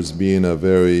Peter's been a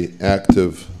very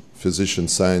active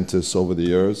physician-scientist over the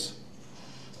years.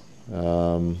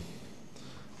 And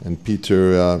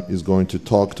Peter is going to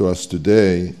talk to us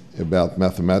today about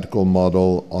mathematical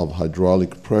model of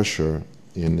hydraulic pressure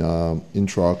in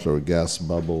intraocular gas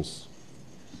bubbles.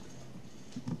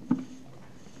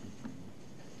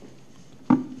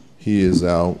 He is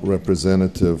our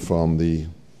representative from the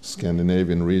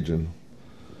Scandinavian region.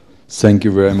 Thank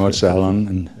you very much, Alan,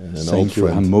 and thank you.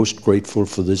 I'm most grateful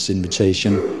for this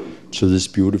invitation to this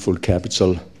beautiful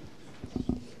capital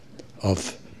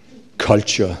of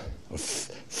culture, of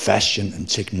fashion and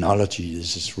technology.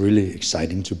 This is really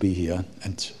exciting to be here,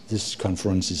 and this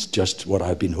conference is just what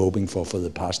I've been hoping for the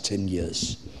past 10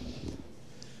 years.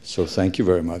 So thank you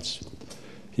very much.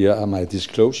 Here are my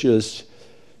disclosures.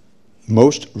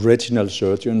 Most retinal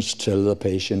surgeons tell their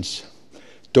patients,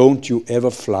 don't you ever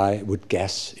fly with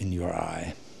gas in your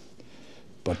eye.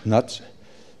 But not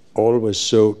always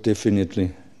so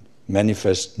definitely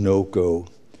manifest no-go,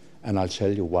 and I'll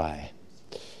tell you why.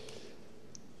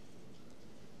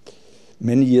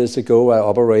 Many years ago, I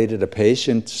operated a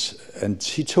patient, and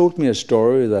he told me a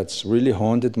story that's really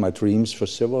haunted my dreams for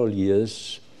several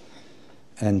years,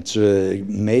 and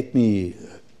made me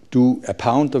do a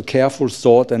pound of careful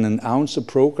thought and an ounce of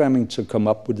programming to come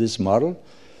up with this model.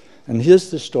 And here's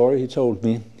the story he told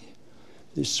me.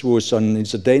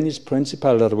 It's a Danish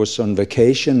principal that was on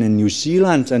vacation in New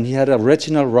Zealand, and he had a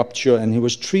retinal rupture, and he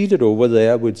was treated over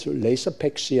there with laser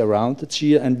pexy around the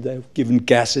tear, and they're given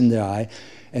gas in the eye.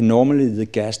 And normally the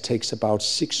gas takes about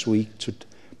 6 weeks to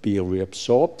be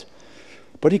reabsorbed.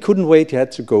 But he couldn't wait, he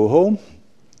had to go home.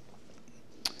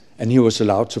 And he was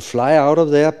allowed to fly out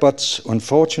of there, but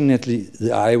unfortunately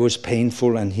the eye was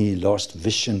painful and he lost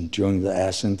vision during the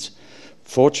ascent.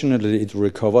 Fortunately it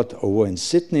recovered over in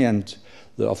Sydney, and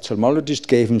the ophthalmologist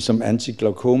gave him some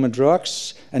anti-glaucoma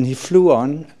drugs, and he flew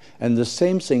on. And the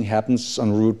same thing happens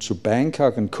en route to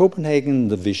Bangkok and Copenhagen.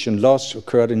 The vision loss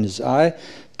occurred in his eye,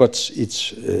 but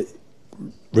it's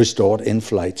restored in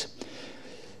flight.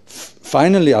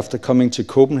 Finally, after coming to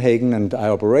Copenhagen and I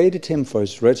operated him for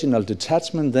his retinal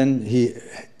detachment, then he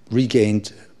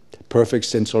regained perfect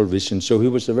central vision. So he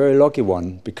was a very lucky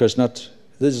one, because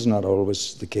this is not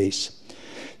always the case.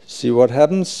 See what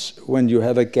happens when you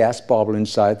have a gas bubble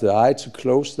inside the eye to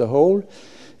close the hole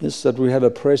is that we have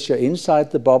a pressure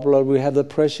inside the bubble, or we have the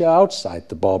pressure outside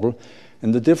the bubble.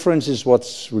 And the difference is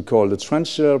what we call the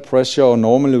transfer pressure, or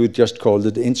normally we just call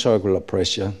it the intraocular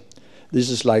pressure. This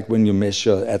is like when you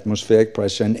measure atmospheric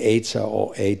pressure in eta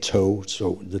or atto.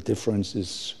 So the difference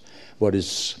is what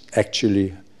is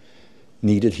actually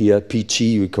needed here,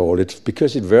 PT we call it,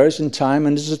 because it varies in time,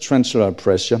 and this is a transfer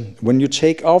pressure. When you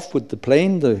take off with the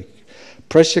plane, the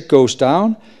pressure goes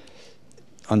down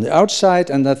on the outside,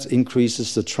 and that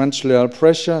increases the transfer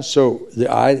pressure. So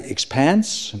the eye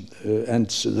expands, and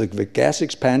the gas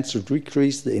expands to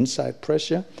decrease the inside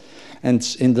pressure.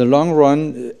 And in the long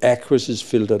run, aqueous is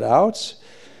filtered out,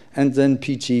 and then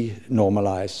PT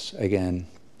normalize again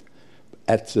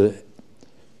at the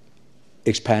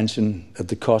expansion, at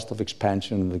the cost of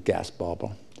expansion of the gas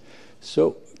bubble.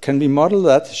 So can we model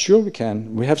that? Sure we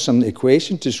can. We have some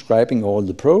equation describing all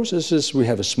the processes. We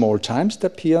have a small time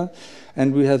step here,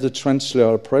 and we have the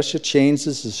transfer pressure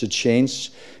changes. This is a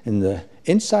change in the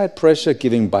inside pressure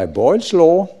given by Boyle's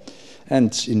law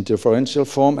and in differential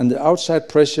form, and the outside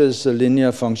pressure is a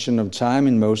linear function of time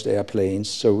in most airplanes,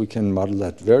 so we can model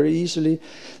that very easily.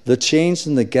 The change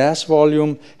in the gas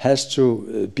volume has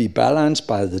to be balanced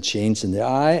by the change in the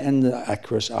eye and the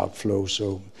aqueous outflow.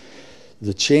 So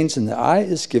the change in the eye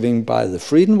is given by the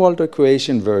Friedenwald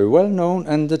equation, very well known,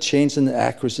 and the change in the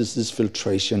aqueous is this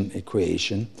filtration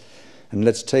equation. And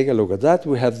let's take a look at that.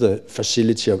 We have the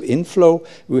facility of inflow.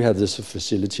 We have this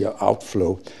facility of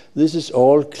outflow. This is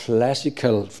all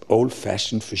classical,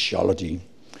 old-fashioned physiology.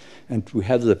 And we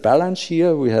have the balance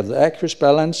here. We have the aqueous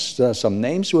balance. There are some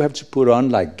names we have to put on,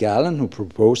 like Galen, who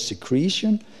proposed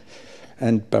secretion,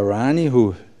 and Barani,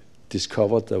 who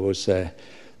discovered there was the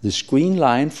screen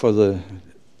line for the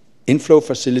inflow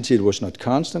facility. It was not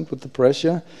constant with the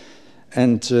pressure.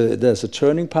 And there's a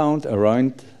turning point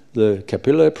around the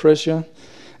capillary pressure,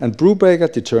 and Brubaker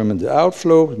determined the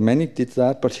outflow. Many did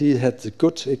that, but he had the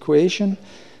good equation,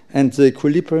 and the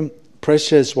equilibrium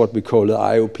pressure is what we call the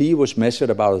IOP, was measured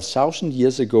about 1,000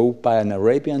 years ago by an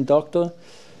Arabian doctor,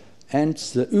 and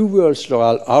the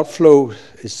uveolar outflow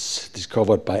is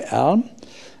discovered by Alm,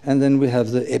 and then we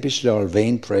have the epidural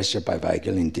vein pressure by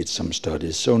Weigelin did some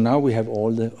studies. So now we have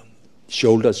all the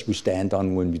shoulders we stand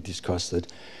on when we discuss it.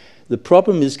 The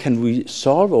problem is, can we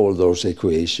solve all those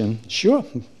equations? Sure,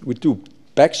 we do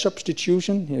back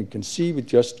substitution. Here you can see we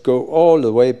just go all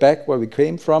the way back where we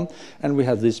came from, and we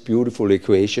have this beautiful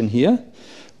equation here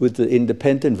with the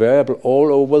independent variable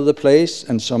all over the place,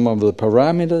 and some of the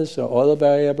parameters or other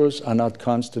variables are not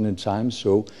constant in time,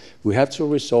 so we have to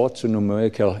resort to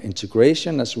numerical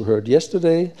integration, as we heard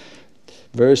yesterday.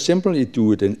 Very simply,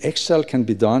 do it in Excel, can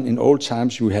be done. In old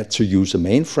times, you had to use a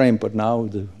mainframe, but now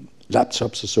the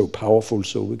laptops are so powerful,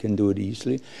 so we can do it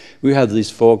easily. We have these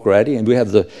four gradients. We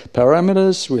have the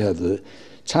parameters, we have the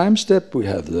time step, we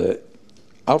have the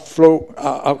outflow,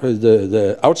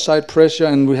 the outside pressure,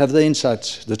 and we have the inside,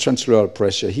 the transfer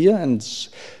pressure here. And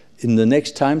in the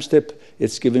next time step,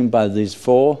 it's given by these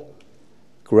four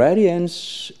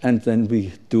gradients, and then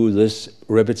we do this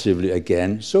repetitively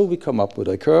again. So we come up with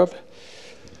a curve.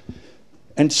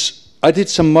 And I did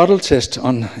some model tests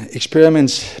on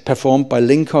experiments performed by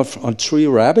Linkoff on 3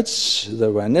 rabbits. They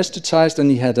were anesthetized,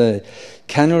 and he had a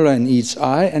cannula in each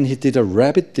eye, and he did a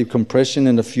rapid decompression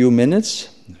in a few minutes.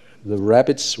 The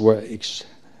rabbits were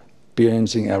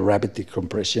experiencing a rapid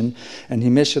decompression. And he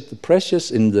measured the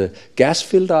pressures in the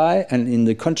gas-filled eye and in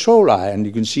the control eye. And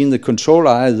you can see in the control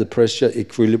eye, the pressure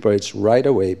equilibrates right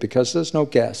away because there's no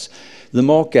gas. The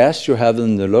more gas you have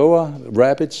in the lower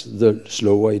rapids, the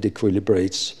slower it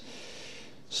equilibrates.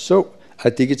 So I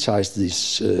digitized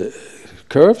these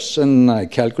curves, and I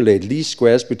calculate least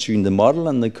squares between the model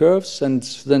and the curves, and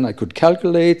then I could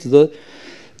calculate the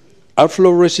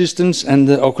outflow resistance and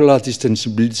the ocular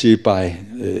distensibility by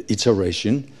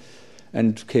iteration,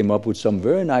 and came up with some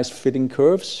very nice fitting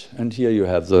curves. And here you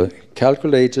have the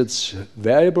calculated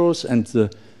variables and the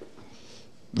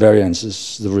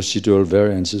variances, the residual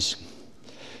variances.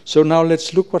 So now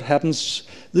let's look what happens.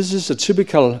 This is a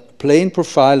typical plane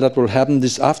profile that will happen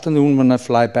this afternoon when I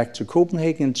fly back to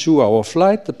Copenhagen. 2-hour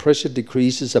flight, the pressure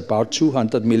decreases about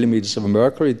 200 millimeters of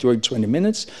mercury during 20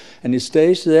 minutes, and it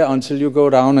stays there until you go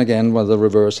down again where the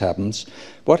reverse happens.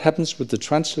 What happens with the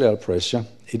translayer pressure?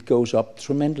 It goes up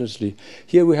tremendously.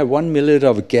 Here we have 1 milliliter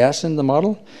of gas in the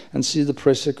model, and see the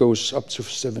pressure goes up to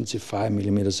 75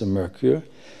 millimeters of mercury.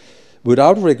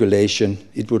 Without regulation,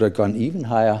 it would have gone even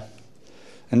higher.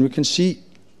 And we can see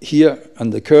here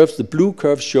on the curves, the blue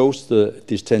curve shows the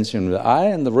distension of the eye,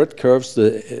 and the red curves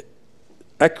the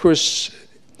aqueous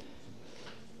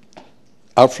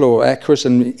outflow of aqueous.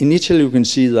 And initially you can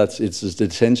see that it's the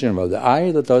distension of the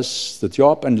eye that does the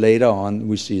job, and later on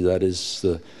we see that is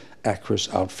the aqueous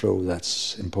outflow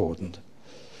that's important.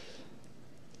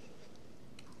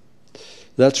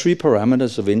 There are 3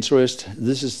 parameters of interest.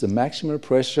 This is the maximal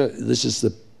pressure. This is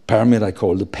the parameter I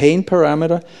call the pain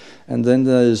parameter. And then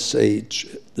there is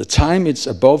the time it's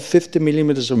above 50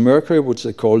 millimeters of mercury, which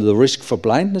I call the risk for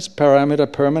blindness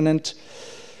parameter, permanent.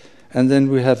 And then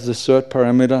we have the third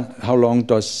parameter, how long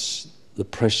does the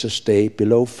pressure stay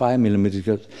below 5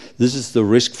 millimeters? This is the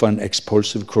risk for an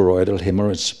expulsive choroidal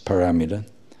hemorrhage parameter.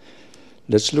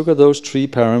 Let's look at those 3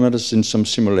 parameters in some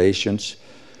simulations.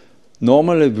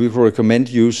 Normally, we recommend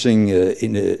using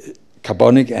in a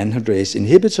carbonic anhydrase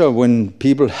inhibitor when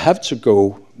people have to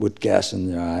go with gas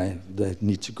in their eye, they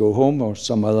need to go home or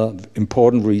some other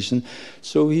important reason.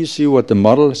 So you see what the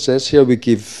model says here. We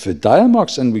give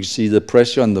Diamox, and we see the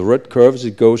pressure on the red curves.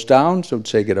 It goes down, so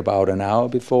take it about an hour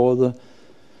before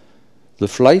the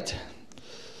flight.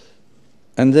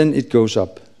 And then it goes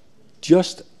up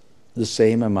just the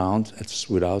same amount as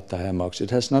without Diamox.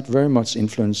 It has not very much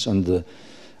influence on the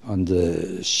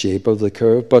shape of the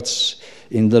curve, but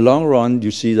in the long run, you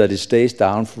see that it stays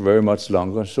down for very much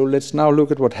longer. So let's now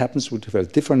look at what happens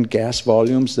with different gas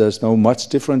volumes. There's no much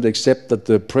different except that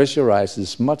the pressure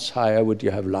rises much higher when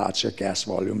you have larger gas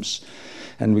volumes.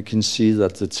 And we can see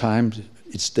that the time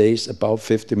it stays above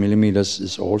 50 millimeters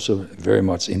is also very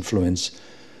much influenced.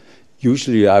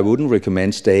 Usually I wouldn't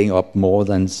recommend staying up more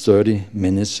than 30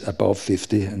 minutes above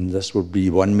 50, and this would be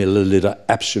 1 milliliter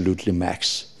absolutely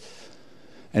max.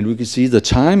 And we can see the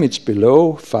time it's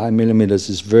below 5 millimeters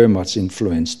is very much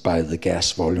influenced by the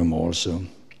gas volume also.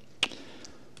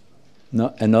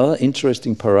 Now, another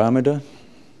interesting parameter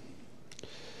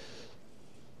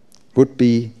would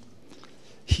be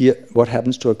here what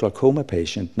happens to a glaucoma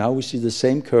patient. Now we see the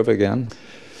same curve again.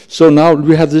 So now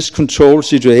we have this control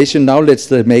situation. Now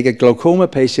let's make a glaucoma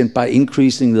patient by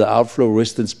increasing the outflow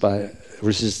resistance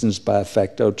by a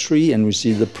factor of 3, and we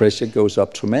see the pressure goes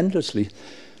up tremendously.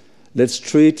 Let's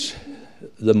treat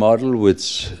the model with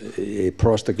a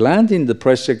prostaglandin. The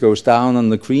pressure goes down on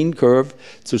the green curve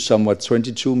to somewhat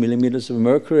 22 millimeters of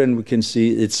mercury, and we can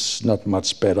see it's not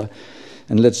much better.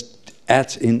 And let's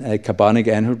add in a carbonic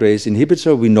anhydrase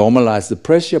inhibitor. We normalize the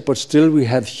pressure, but still we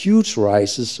have huge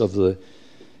rises of the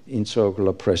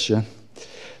intraocular pressure.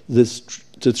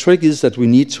 The trick is that we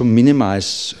need to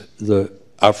minimize the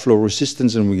outflow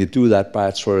resistance, and we can do that by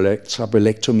a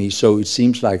trabelectomy. So it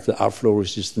seems like the outflow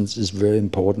resistance is very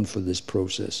important for this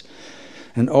process.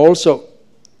 And also,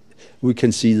 we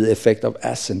can see the effect of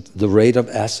ascent. The rate of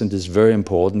ascent is very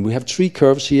important. We have 3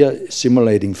 curves here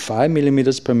simulating 5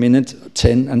 millimeters per minute,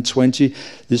 10 and 20.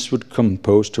 This would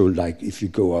compose to, like, if you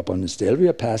go up on the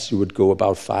Stelvio pass, you would go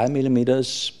about 5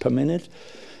 millimeters per minute.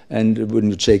 And when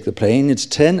you take the plane, it's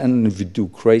 10. And if you do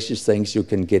crazy things, you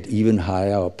can get even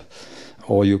higher up.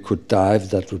 Or you could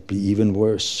dive, that would be even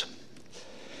worse.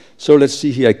 So let's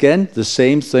see here again, the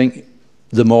same thing.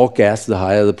 The more gas, the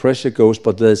higher the pressure goes,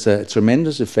 but there's a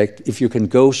tremendous effect. If you can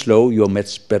go slow, you're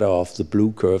much better off. The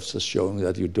blue curves are showing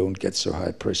that you don't get so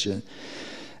high pressure.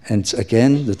 And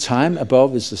again, the time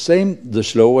above is the same. The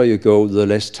slower you go, the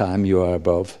less time you are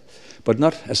above, but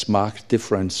not as marked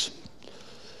difference.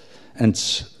 And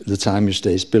the time you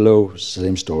stays below,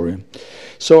 same story.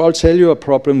 So I'll tell you a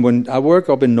problem. When I work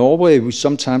up in Norway, we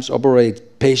sometimes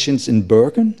operate patients in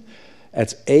Bergen.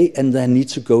 at A, and they need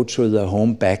to go to their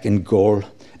home back in Gaul.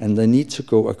 And they need to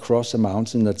go across a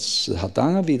mountain that's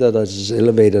Hardangervidda, that is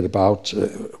elevated about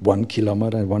 1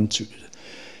 kilometer,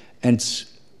 and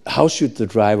how should they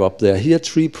drive up there? Here are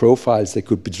 3 profiles they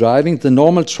could be driving. The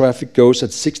normal traffic goes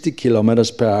at 60 kilometers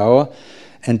per hour,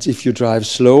 and if you drive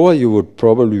slower, you would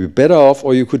probably be better off,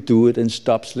 or you could do it in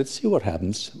stops. Let's see what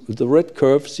happens. With the red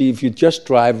curve, see if you just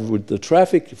drive with the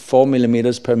traffic 4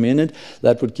 millimeters per minute,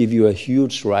 that would give you a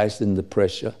huge rise in the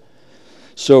pressure.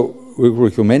 So we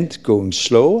recommend going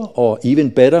slower, or even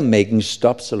better, making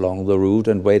stops along the route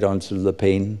and wait until the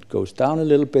pain goes down a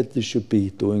little bit. You should be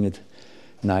doing it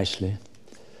nicely.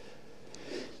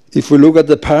 If we look at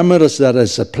the parameters that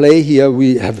is at play here,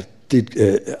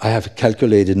 I have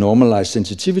calculated normalized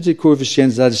sensitivity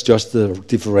coefficients. That is just the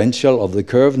differential of the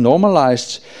curve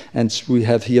normalized, and we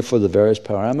have here for the various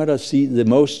parameters. See,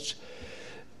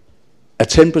 a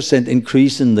 10%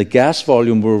 increase in the gas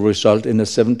volume will result in a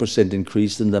 7%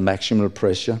 increase in the maximal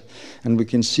pressure. And we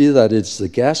can see that it's the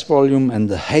gas volume and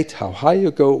the height, how high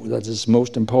you go, that is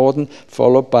most important,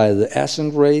 followed by the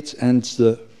ascent rate and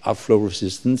the outflow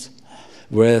resistance.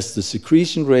 Whereas the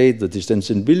secretion rate, the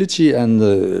distensibility, and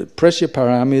the pressure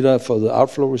parameter for the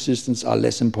outflow resistance are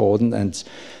less important, and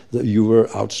the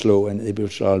UVR outflow and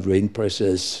epidural vein pressure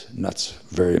is not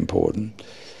very important.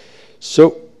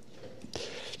 So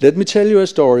let me tell you a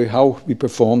story how we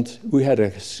performed. We had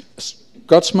a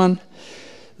Scotsman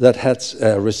that had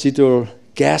residual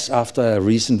gas after a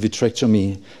recent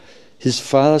vitrectomy. His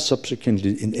father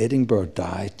subsequently in Edinburgh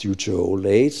died due to old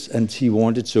age, and he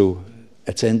wanted to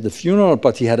attend the funeral,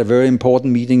 but he had a very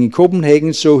important meeting in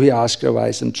Copenhagen, so he asked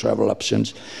advice and travel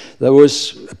options. There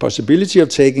was a possibility of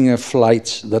taking a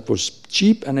flight that was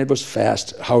cheap and it was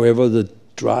fast. However, the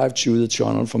drive through the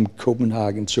channel from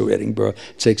Copenhagen to Edinburgh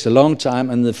takes a long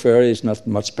time, and the ferry is not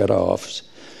much better off.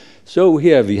 So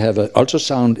here we have an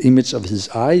ultrasound image of his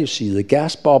eye. You see the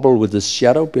gas bubble with the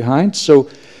shadow behind. So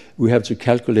we have to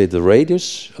calculate the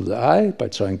radius of the eye by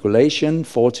triangulation.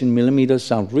 14 millimeters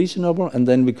sound reasonable, and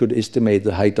then we could estimate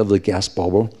the height of the gas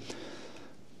bubble.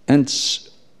 And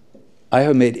I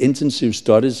have made intensive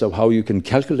studies of how you can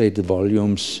calculate the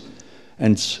volumes,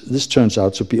 and this turns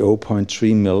out to be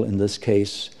 0.3 mil in this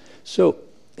case. So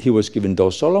he was given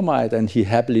dorzolamide, and he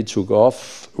happily took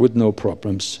off with no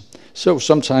problems. So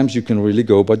sometimes you can really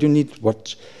go, but you need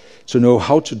to know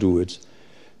how to do it.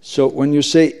 So when you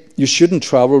say you shouldn't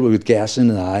travel with gas in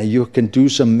the eye, you can do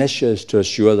some measures to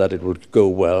assure that it would go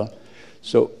well.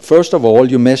 So first of all,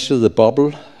 you measure the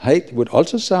bubble height with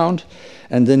ultrasound,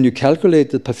 and then you calculate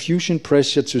the perfusion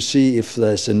pressure to see if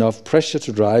there's enough pressure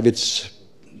to drive it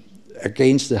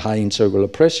against the high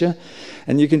intercircular pressure.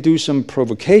 And you can do some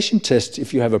provocation tests.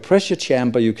 If you have a pressure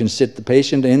chamber, you can sit the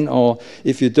patient in, or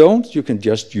if you don't, you can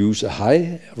just use a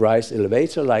high-rise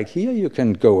elevator like here. You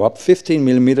can go up 15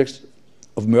 millimeters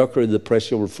of mercury, the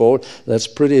pressure will fall. That's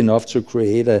pretty enough to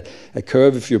create a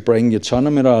curve. If you bring your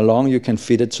tonometer along, you can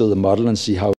fit it to the model and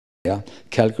see how you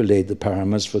calculate the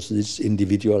parameters for this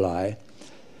individual eye.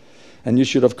 And you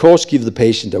should, of course, give the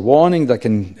patient a warning that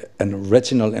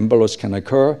retinal embolus can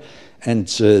occur, and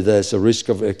there's a risk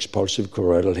of expulsive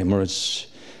choroidal hemorrhage.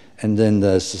 And then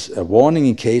there's a warning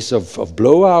in case of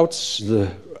blowouts.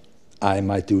 The eye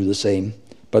might do the same,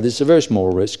 but it's a very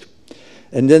small risk.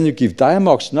 And then you give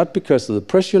Diamox, not because of the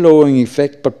pressure-lowering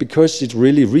effect, but because it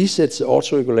really resets the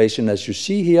autoregulation, as you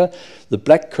see here. The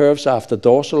black curves after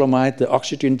dorzolamide, the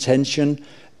oxygen tension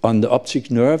on the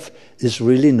optic nerve is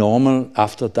really normal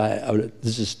after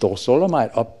this is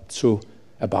dorzolamide up to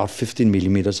about 15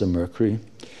 millimeters of mercury.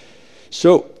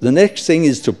 So the next thing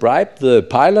is to bribe the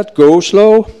pilot, go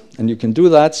slow, and you can do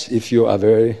that if you are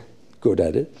very good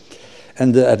at it.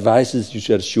 And the advice is you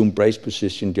should assume brace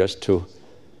position just to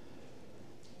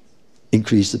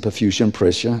increase the perfusion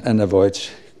pressure and avoid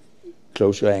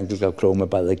closure angle glaucoma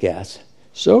by the gas.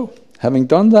 So, having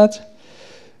done that,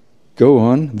 go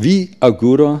on. Vi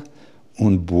auguro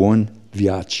un buon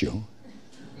viaggio.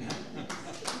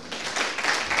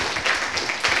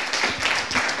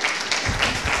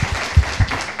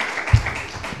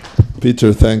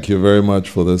 Peter, thank you very much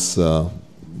for this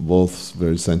both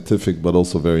very scientific but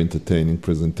also very entertaining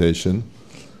presentation.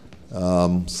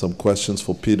 Some questions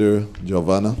for Peter,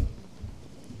 Giovanna?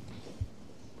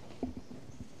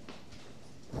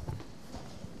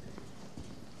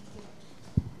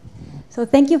 So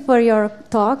thank you for your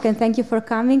talk and thank you for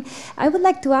coming. I would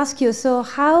like to ask you, so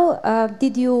how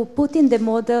did you put in the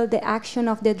model the action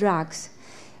of the drugs?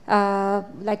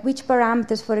 Like which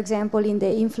parameters, for example, in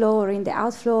the inflow or in the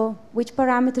outflow, which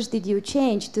parameters did you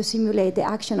change to simulate the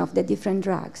action of the different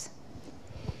drugs?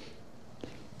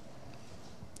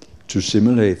 to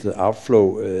simulate the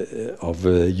outflow of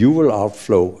uval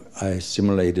outflow, I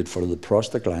simulated for the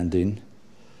prostaglandin.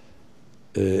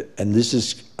 And this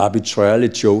is arbitrarily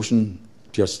chosen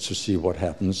just to see what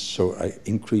happens. So I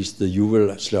increased the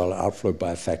uval cellular outflow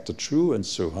by a factor 2, and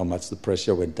so how much the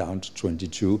pressure went down to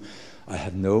 22. I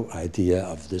have no idea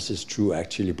if this is true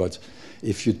actually, but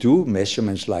if you do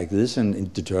measurements like this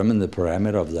and determine the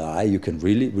parameter of the eye, you can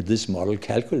really, with this model,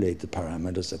 calculate the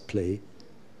parameters at play.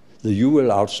 The uval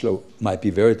outflow might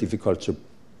be very difficult to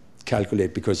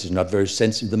calculate because it's not very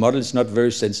sensitive. The model is not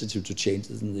very sensitive to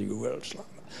changes in the uval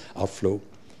outflow.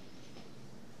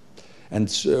 And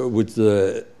so with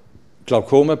the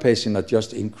glaucoma patient, I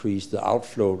just increased the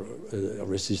outflow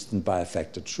resistance by a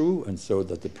factor 2, and so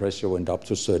that the pressure went up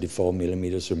to 34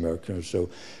 millimeters of mercury. So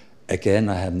again,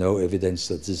 I have no evidence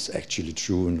that this is actually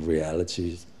true in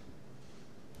reality.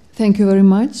 Thank you very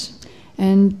much.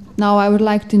 And now I would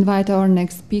like to invite our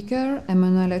next speaker,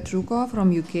 Emanuele Trucco from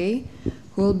UK,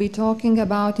 who will be talking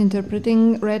about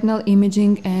interpreting retinal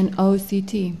imaging and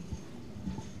OCT.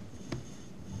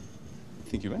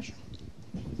 Thank you very much.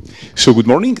 So good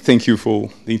morning, thank you for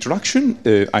the introduction.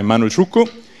 I'm Manuel Trucco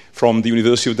from the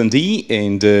University of Dundee,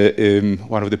 and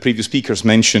one of the previous speakers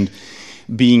mentioned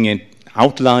being an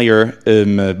outlier.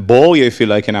 Boy, I feel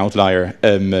like an outlier.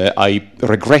 I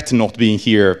regret not being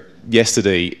here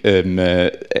yesterday,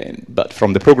 but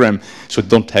from the program, so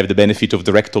don't have the benefit of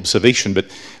direct observation,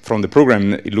 but from the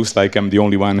program it looks like I'm the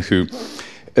only one who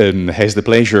has the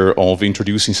pleasure of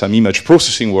introducing some image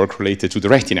processing work related to the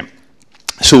retina.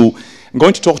 So I'm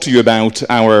going to talk to you about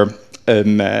our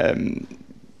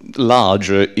large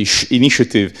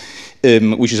initiative,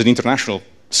 which is an international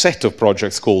set of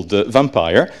projects called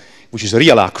Vampire, which is a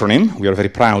real acronym. We are very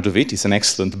proud of it. It's an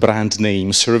excellent brand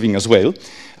name serving as well.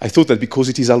 I thought that because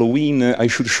it is Halloween, I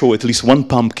should show at least one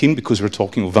pumpkin, because we're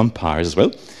talking of vampires as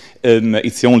well.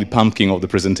 It's the only pumpkin of the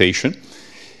presentation.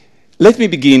 Let me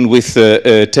begin with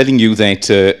telling you that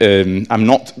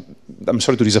I'm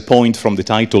sorry to disappoint from the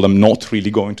title. I'm not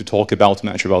really going to talk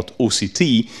much about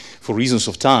OCT for reasons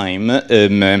of time.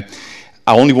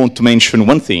 I only want to mention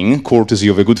one thing, courtesy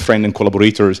of a good friend and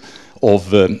collaborator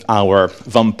of our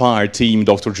Vampire team,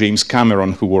 Dr. James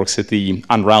Cameron, who works at the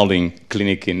Unrowling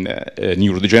Clinic in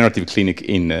neurodegenerative clinic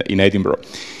in Edinburgh.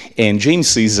 And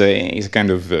James is a kind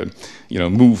of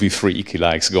movie freak. He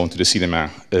likes going to the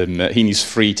cinema in his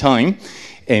free time.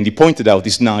 And he pointed out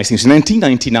this nice thing. In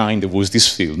 1999, there was this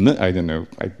film. I don't know,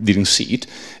 I didn't see it.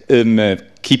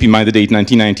 Keep in mind the date,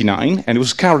 1999, and it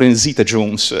was Catherine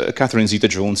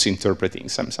Zeta-Jones interpreting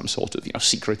some sort of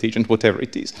secret agent, whatever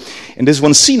it is. And there's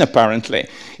one scene apparently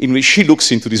in which she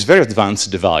looks into this very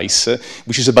advanced device,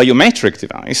 which is a biometric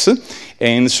device,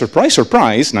 and surprise,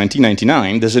 surprise,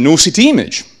 1999, there's an OCT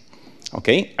image.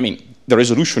 Okay, I mean, the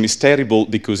resolution is terrible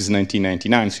because it's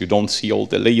 1999, so you don't see all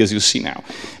the layers you see now.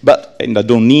 But, and I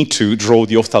don't need to draw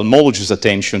the ophthalmologist's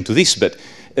attention to this, but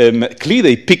clearly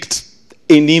they picked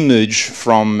an image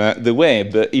from the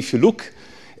web. If you look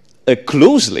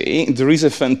closely, there is a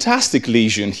fantastic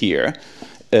lesion here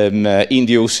in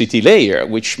the OCT layer,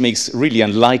 which makes really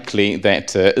unlikely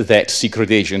that that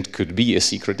secret agent could be a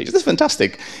secret agent. That's a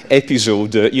fantastic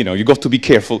episode. You got to be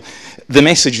careful. The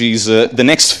message is the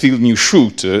next film you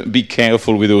shoot, be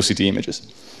careful with OCT images.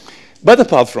 But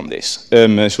apart from this,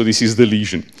 so this is the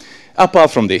lesion.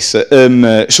 Apart from this,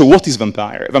 so what is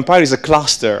Vampire? Vampire is a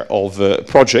cluster of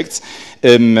projects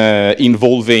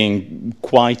involving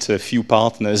quite a few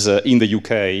partners in the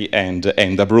UK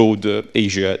and abroad,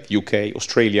 Asia, UK,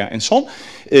 Australia, and so on.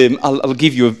 I'll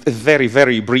give you a very,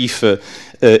 very brief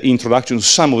introduction to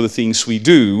some of the things we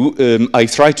do. I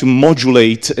try to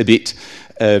modulate a bit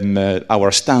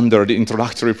our standard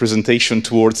introductory presentation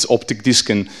towards optic disc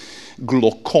and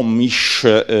glaucomish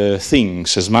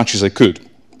things as much as I could.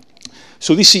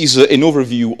 So this is an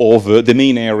overview of the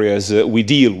main areas we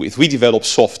deal with. We develop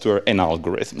software and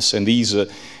algorithms, and these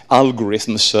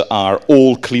algorithms are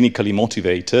all clinically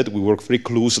motivated. We work very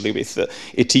closely with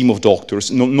a team of doctors,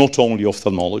 not only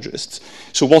ophthalmologists.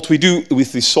 So what we do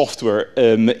with this software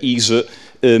is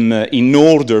in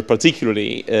order,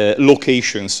 particularly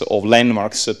locations of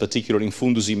landmarks, particularly in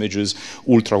fundus images,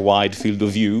 ultra-wide field of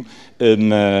view,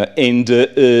 and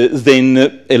then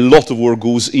a lot of work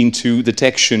goes into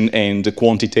detection and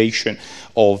quantitation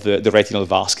of the retinal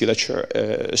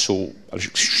vasculature. So I'll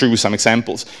show you some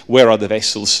examples. Where are the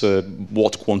vessels?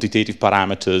 What quantitative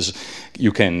parameters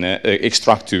you can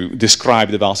extract to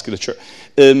describe the vasculature?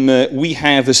 We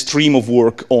have a stream of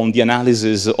work on the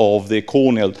analysis of the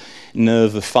corneal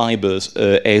nerve fibers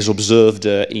as observed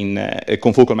in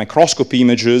confocal microscopy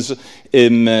images.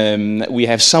 We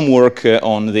have some work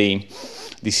on the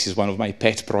This is one of my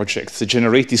pet projects,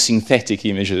 generated synthetic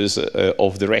images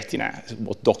of the retina,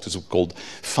 what doctors would call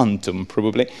phantom,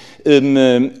 probably.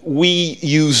 We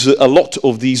use a lot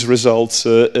of these results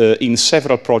in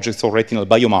several projects of retinal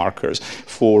biomarkers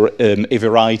for a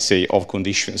variety of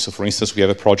conditions. So, for instance, we have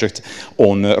a project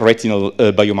on retinal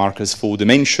biomarkers for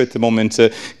dementia at the moment,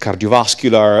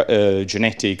 cardiovascular,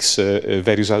 genetics,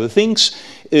 various other things.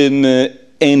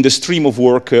 And a stream of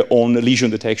work on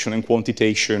lesion detection and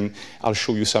quantitation. I'll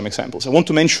show you some examples. I want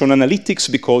to mention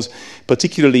analytics because,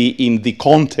 particularly in the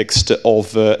context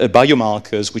of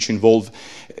biomarkers which involve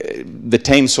the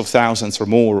tens of thousands or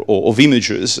more of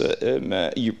images,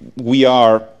 we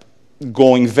are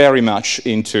going very much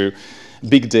into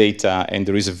big data, and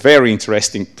there is a very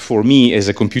interesting, for me as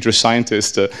a computer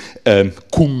scientist,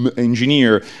 cum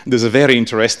engineer, there's a very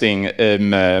interesting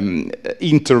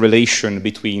interrelation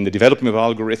between the development of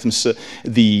algorithms,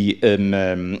 the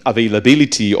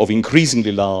availability of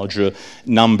increasingly large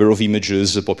number of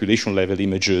images, population level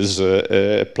images,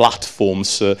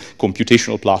 platforms,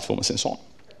 computational platforms, and so on.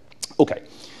 Okay.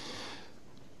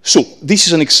 So this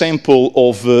is an example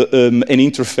of an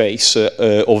interface,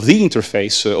 of the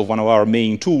interface of one of our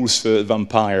main tools,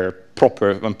 Vampire,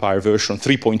 proper Vampire version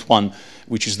 3.1,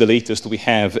 which is the latest we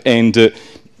have. And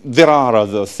there are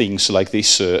other things like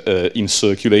this in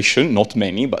circulation, not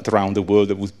many, but around the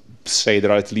world I would say there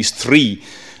are at least 3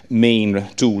 main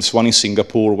tools, one in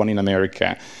Singapore, one in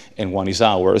America, and one is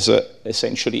ours,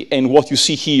 essentially. And what you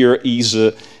see here is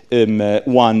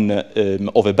one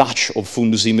of a batch of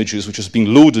fundus images which has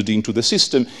been loaded into the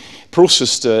system,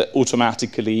 processed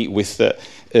automatically with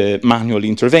manual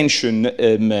intervention.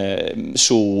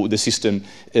 So the system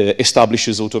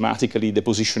establishes automatically the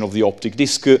position of the optic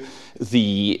disc,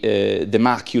 the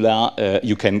macula.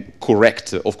 You can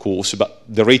correct, of course, but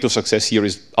the rate of success here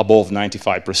is above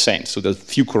 95%. So there's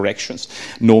few corrections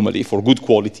normally for good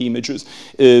quality images.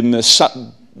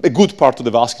 A good part of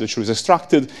the vasculature is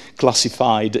extracted,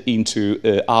 classified into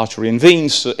artery and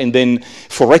veins, and then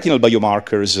for retinal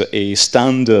biomarkers, a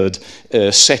standard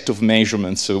set of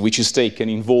measurements which is taken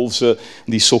involves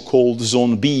the so-called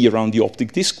zone B around the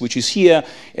optic disc, which is here,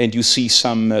 and you see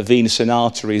some veins and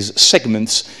arteries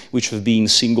segments which have been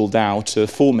singled out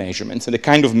for measurements. And the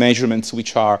kind of measurements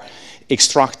which are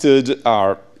extracted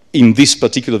are, in this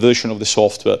particular version of the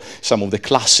software, some of the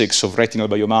classics of retinal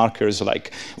biomarkers,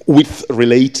 like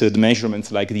width-related measurements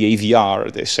like the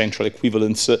AVR, the central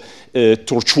equivalence,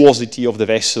 tortuosity of the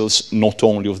vessels, not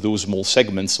only of those small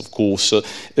segments, of course,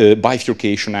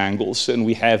 bifurcation angles, and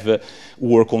we have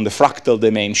work on the fractal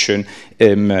dimension,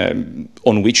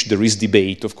 on which there is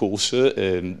debate, of course.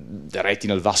 The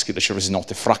retinal vasculature is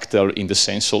not a fractal in the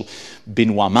sense of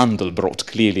Benoit Mandelbrot,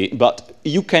 clearly, but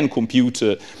you can compute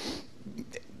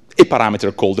a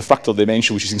parameter called the fractal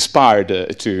dimension, which is inspired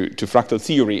to fractal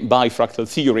theory, by fractal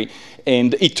theory,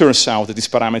 and it turns out that this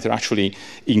parameter actually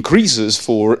increases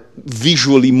for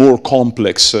visually more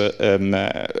complex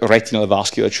retinal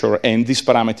vasculature, and this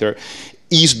parameter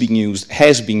is being used,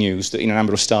 has been used in a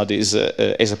number of studies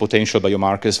as a potential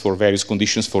biomarker for various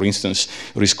conditions, for instance,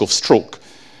 risk of stroke,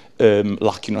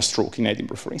 lacunar stroke in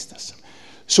Edinburgh, for instance.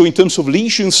 So in terms of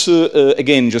lesions,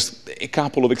 again, just a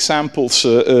couple of examples.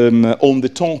 On the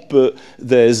top,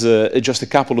 there's just a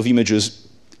couple of images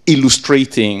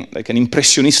illustrating, like an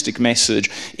impressionistic message,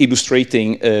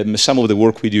 illustrating some of the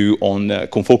work we do on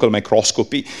confocal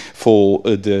microscopy for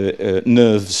the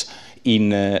nerves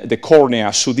in the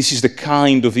cornea. So this is the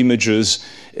kind of images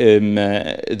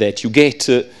that you get,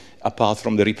 apart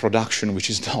from the reproduction, which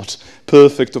is not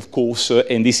perfect, of course,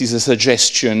 and this is a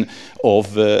suggestion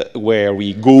of where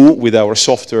we go with our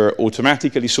software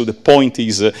automatically. So the point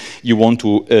is you want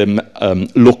to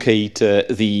locate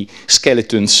the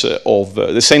skeletons of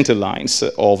the center lines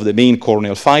of the main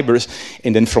corneal fibers,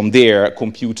 and then from there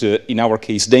compute, in our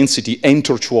case, density and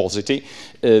tortuosity,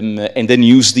 and then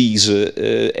use these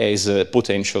as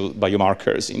potential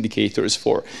biomarkers, indicators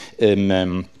for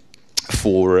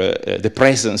the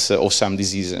presence of some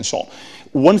disease and so on.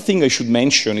 One thing I should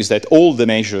mention is that all the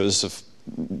measures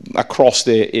across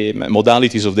the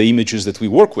modalities of the images that we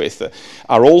work with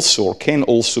are also, or can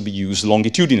also be used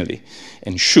longitudinally,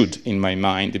 and should, in my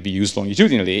mind, be used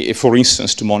longitudinally. For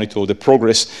instance, to monitor the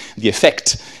progress, the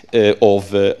effect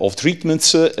of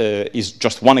treatments is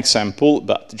just one example,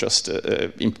 but just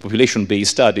in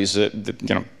population-based studies,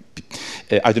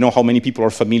 I don't know how many people are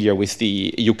familiar with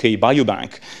the UK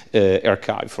Biobank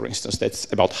archive, for instance.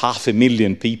 That's about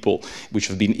 500,000 people which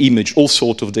have been imaged, all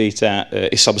sorts of data,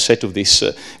 a subset of this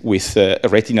with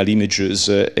retinal images,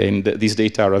 and these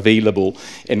data are available.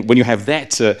 And when you have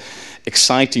that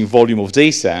exciting volume of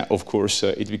data, of course,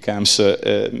 it becomes,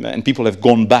 and people have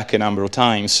gone back a number of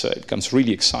times, it becomes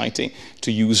really exciting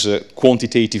to use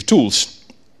quantitative tools.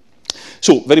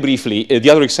 So, very briefly, the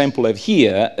other example I have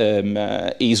here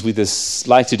is with a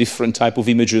slightly different type of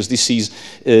images. This is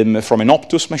from an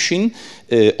Optus machine.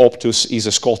 Optus is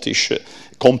a Scottish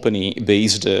company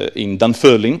based in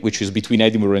Dunfermline, which is between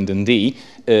Edinburgh and Dundee,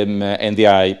 and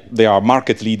they are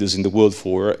market leaders in the world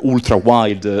for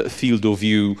ultra-wide field of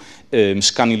view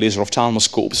scanning laser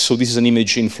ophthalmoscopes. So this is an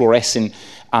image in fluorescent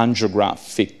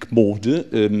angiographic mode,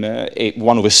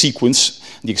 one of a sequence.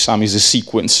 The exam is a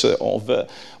sequence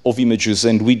of images,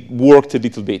 and we worked a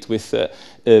little bit with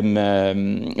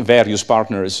various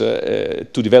partners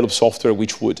to develop software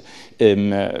which would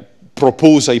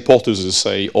propose a hypothesis,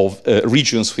 say, of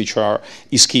regions which are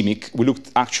ischemic. We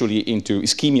looked actually into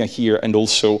ischemia here and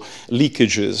also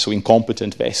leakages, so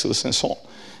incompetent vessels and so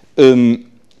on.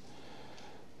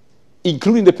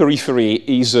 Including the periphery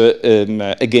is,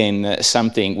 again,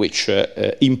 something which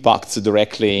impacts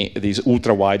directly these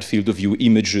ultra-wide field of view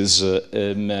images,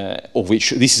 of which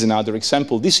this is another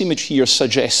example. This image here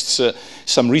suggests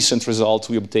some recent results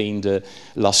we obtained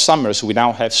last summer. So we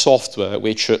now have software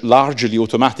which largely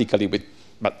automatically,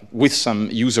 but with some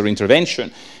user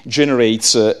intervention,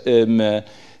 generates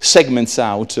segments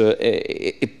out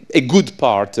a good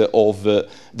part of the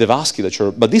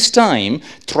vasculature, but this time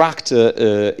tracked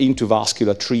into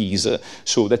vascular trees.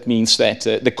 So that means that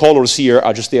the colors here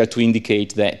are just there to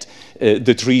indicate that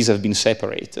the trees have been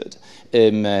separated.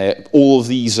 All of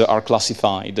these are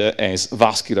classified as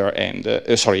vascular and,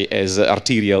 as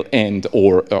arterial and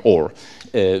or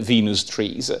venous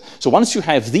trees. So once you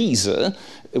have these,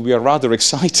 we are rather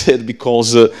excited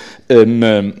because,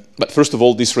 but first of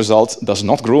all, this result does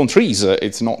not grow on trees.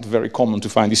 It's not very common to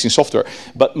find this in software.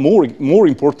 But more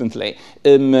importantly,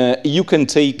 you can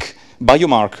take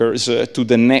biomarkers to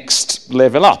the next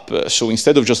level up. So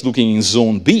instead of just looking in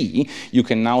zone B, you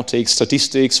can now take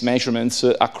statistics, measurements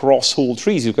across whole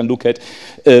trees. You can look at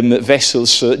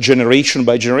vessels generation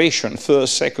by generation,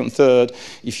 first, second, third,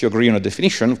 if you agree on a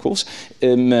definition, of course.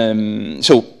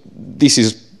 So this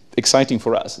is exciting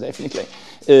for us, definitely.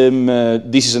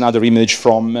 This is another image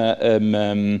from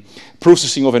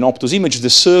processing of an Optus image. The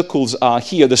circles are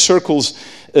here. The circles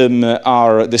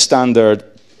are the standard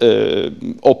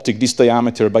optic disc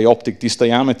diameter by optic disc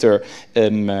diameter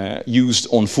used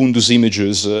on fundus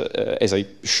images, as I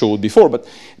showed before. But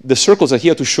the circles are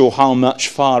here to show how much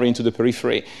far into the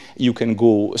periphery you can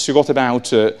go. So you got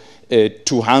about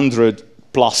 200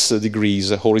 plus degrees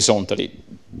horizontally.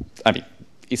 I mean,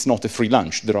 it's not a free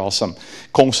lunch. There are some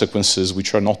consequences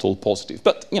which are not all positive.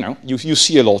 But, you know, you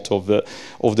see a lot of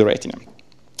the retina.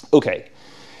 Okay.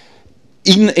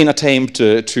 In an attempt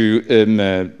to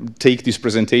take this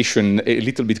presentation a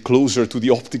little bit closer to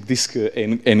the optic disc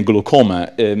and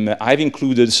glaucoma, I've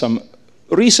included some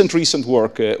recent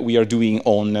work we are doing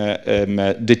on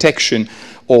detection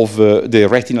of the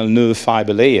retinal nerve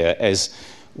fiber layer as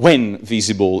when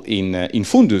visible in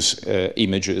fundus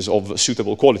images of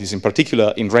suitable qualities, in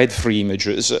particular in red-free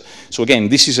images. So again,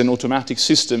 this is an automatic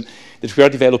system that we are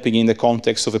developing in the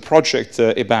context of a project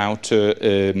about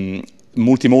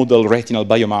multimodal retinal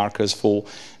biomarkers for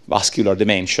vascular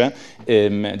dementia.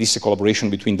 This is a collaboration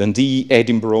between Dundee,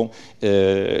 Edinburgh,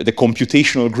 the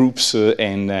computational groups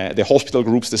and the hospital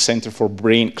groups, the Center for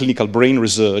Clinical Brain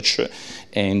Research,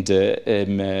 and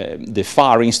the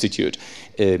FAR Institute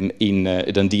in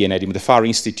Dundee and Edinburgh. The FAR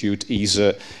Institute is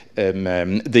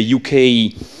the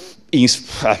UK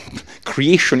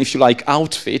creation, if you like,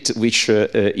 outfit, which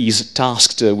is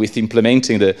tasked with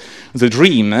implementing the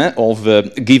dream of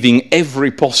giving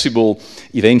every possible,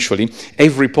 eventually,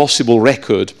 every possible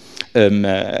record,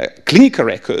 clinical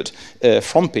record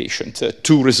from patient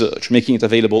to research, making it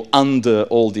available under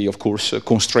all the, of course,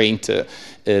 constraint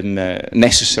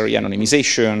necessary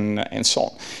anonymization and so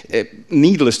on.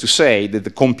 Needless to say that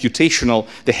the computational,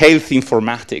 the health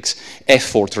informatics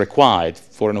effort required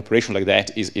for an operation like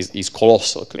that is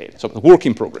colossal, clearly. So, work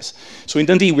in progress. So in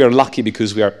Dundee, we are lucky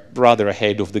because we are rather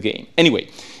ahead of the game. Anyway,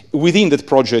 within that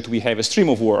project, we have a stream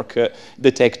of work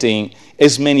detecting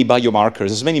as many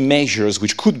biomarkers, as many measures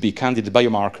which could be candidate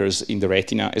biomarkers in the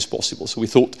retina as possible. So we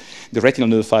thought the retinal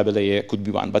nerve fiber layer could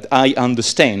be one. But I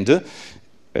understand,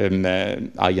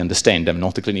 I understand, I'm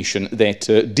not a clinician, that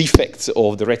defects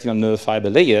of the retinal nerve fiber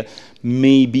layer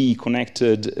may be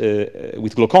connected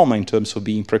with glaucoma in terms of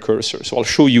being precursor. So I'll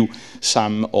show you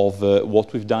some of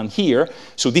what we've done here.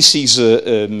 So this is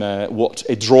what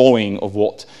a drawing of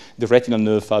what the retinal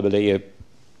nerve fiber layer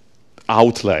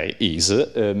outlay is,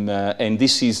 and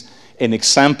this is an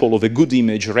example of a good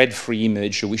image, red-free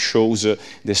image, which shows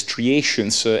the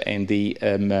striations and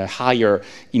the higher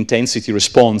intensity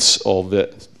response of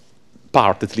the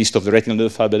part, at least, of the retinal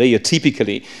nerve fiber layer,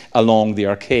 typically along the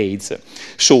arcades.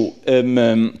 So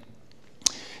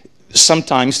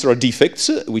sometimes there are defects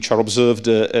which are observed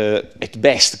at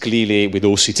best clearly with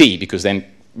OCT, because then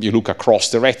you look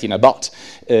across the retina, but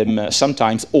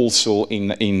sometimes also in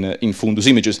fundus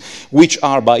images, which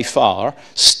are by far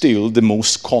still the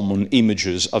most common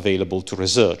images available to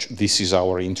research. This is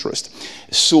our interest.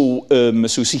 So,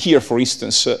 so see here, for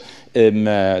instance,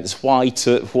 it's white,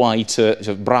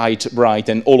 bright,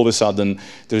 and all of a sudden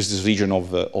there's this region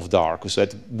of dark. So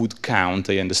that would count,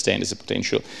 I understand, as a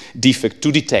potential defect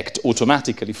to detect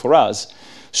automatically for us.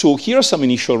 So here are some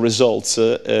initial results,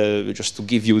 just to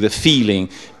give you the feeling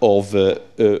of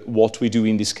what we do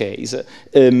in this case.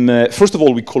 First of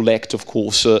all, we collect, of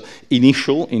course,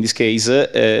 initial, in this case,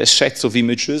 sets of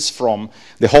images from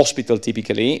the hospital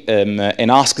typically,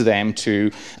 and ask them to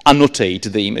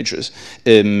annotate the images.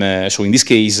 So in this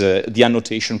case, the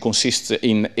annotation consists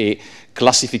in a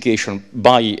classification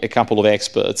by a couple of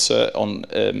experts in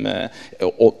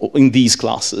these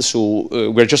classes. So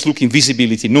we're just looking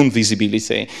visibility,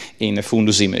 non-visibility in a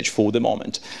fundus image for the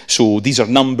moment. So these are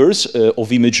numbers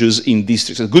of images in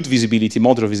districts: good visibility,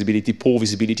 moderate visibility, poor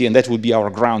visibility, and that would be our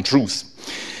ground truth.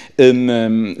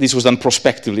 This was done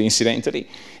prospectively, incidentally.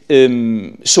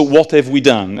 So what have we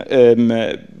done?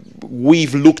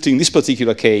 We've looked, in this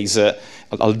particular case,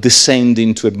 I'll descend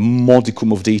into a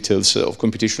modicum of details, of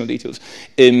computational details.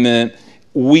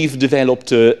 We've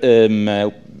developed,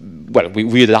 well,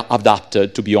 we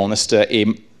adapted, to be honest, a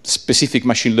specific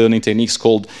machine learning techniques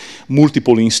called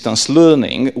multiple instance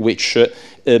learning, which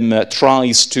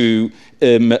tries to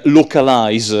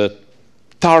localize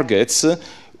targets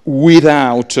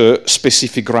without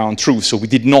specific ground truth. So we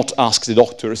did not ask the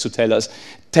doctors to tell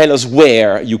us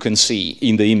where you can see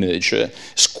in the image,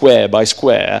 square by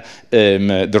square,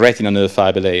 the retinal nerve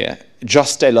fiber layer.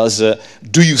 Just tell us,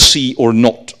 do you see or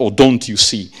not, or don't you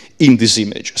see in this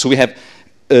image? So we have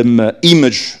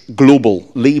image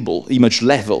global label, image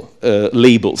level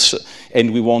labels,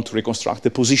 and we want to reconstruct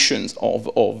the positions of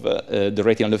the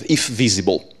retinal nerve, if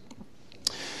visible.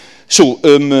 So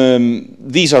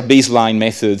these are baseline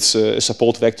methods,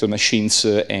 support vector machines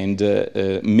and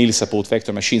mill support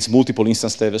vector machines, multiple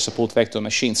instance level support vector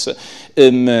machines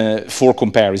for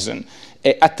comparison.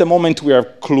 At the moment, we are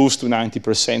close to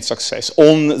 90% success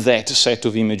on that set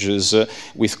of images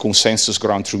with consensus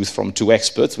ground truth from 2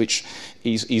 experts, which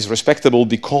is respectable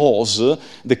because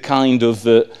the kind of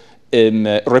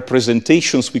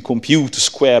representations we compute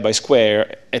square by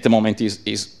square at the moment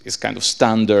is kind of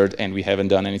standard, and we haven't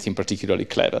done anything particularly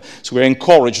clever. So we're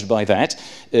encouraged by that.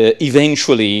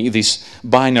 Eventually, this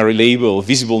binary label,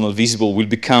 visible, not visible, will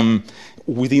become,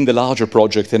 within the larger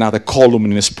project, another column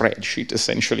in a spreadsheet,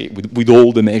 essentially, with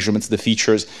all the measurements, the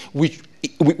features, which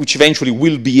eventually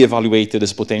will be evaluated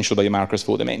as potential biomarkers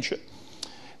for dementia.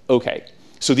 Okay.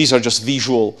 So these are just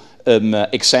visual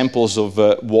examples of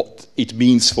what it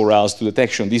means for us to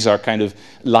detection. These are kind of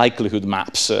likelihood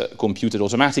maps computed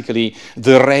automatically.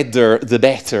 The redder, the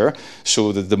better.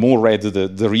 So the more red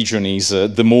the region is,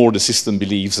 the more the system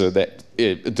believes that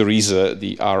there is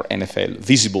the RNFL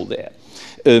visible there.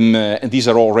 And these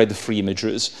are all red-free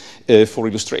images for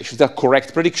illustration. There are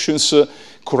correct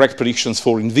predictions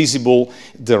for invisible.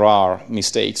 There are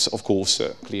mistakes, of course,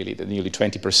 clearly, the nearly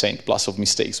 20% plus of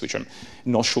mistakes, which I'm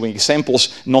not showing examples,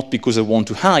 not because I want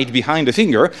to hide behind the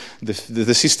finger,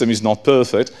 the system is not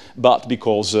perfect, but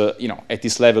because, you know, at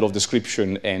this level of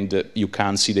description and you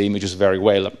can't see the images very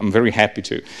well. I'm very happy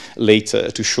to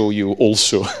later to show you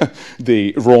also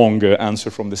the wrong answer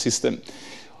from the system.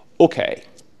 Okay.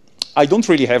 I don't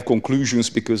really have conclusions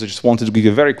because I just wanted to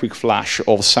give a very quick flash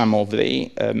of some of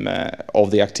the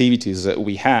activities that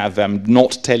we have. I'm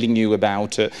not telling you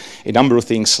about a number of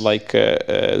things like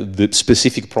the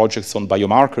specific projects on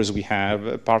biomarkers we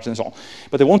have, parts and so on.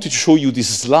 But I wanted to show you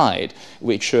this slide,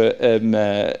 which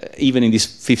even in these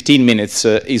 15 minutes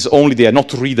is only there not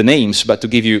to read the names, but to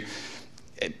give you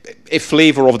a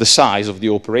flavor of the size of the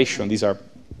operation. These are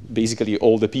basically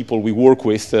all the people we work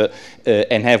with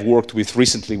and have worked with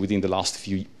recently within the last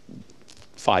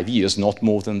 5 years, not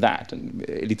more than that, and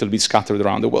a little bit scattered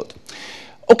around the world.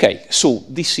 Okay, so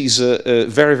this is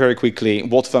very, very quickly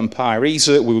what Vampire is.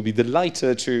 We will be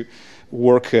delighted to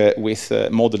work with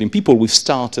modeling people. We've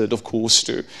started, of course,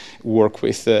 to work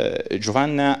with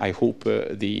Giovanna. I hope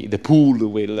the pool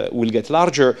will get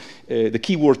larger. The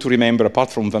key word to remember, apart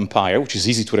from Vampire, which is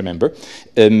easy to remember,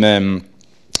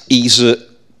 is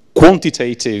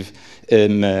quantitative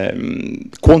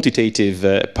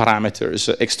parameters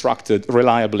extracted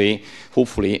reliably,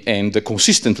 hopefully, and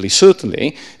consistently,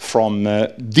 certainly, from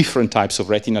different types of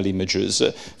retinal images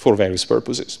for various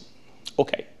purposes.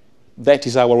 Okay, that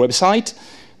is our website.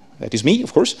 That is me,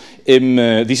 of course.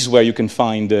 This is where you can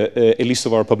find a list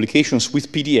of our publications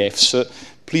with PDFs.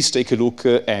 Please take a look,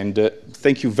 and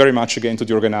thank you very much again to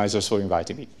the organizers for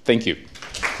inviting me. Thank you.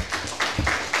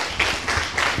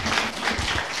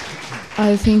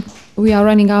 I think we are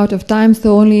running out of time,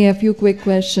 so only a few quick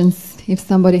questions if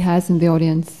somebody has in the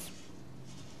audience.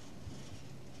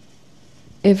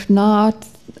 If not,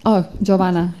 oh,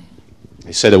 Giovanna.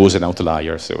 I said I was an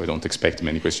outlier, so I don't expect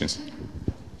many questions.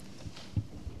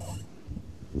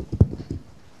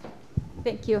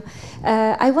 Thank you.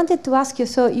 I wanted to ask you,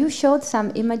 so you showed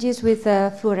some images with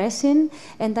fluorescein,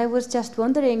 and I was just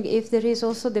wondering if there is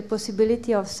also the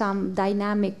possibility of some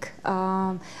dynamic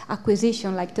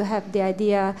acquisition, like to have the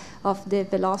idea of the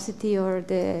velocity or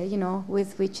the, you know,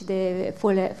 with which the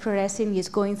fluorescein is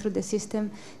going through the system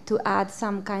to add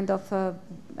some kind of,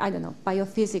 I don't know,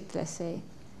 biophysics, let's say.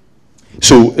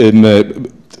 So,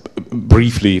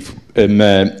 briefly,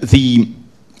 the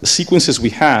sequences we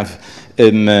have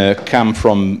come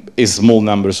from small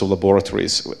numbers of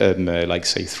laboratories, like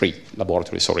say 3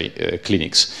 laboratories,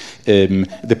 clinics.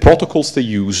 The protocols they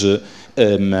use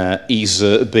is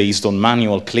based on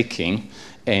manual clicking,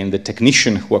 and the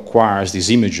technician who acquires these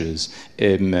images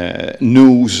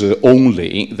knows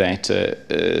only that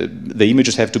the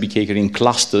images have to be taken in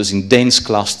clusters, in dense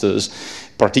clusters,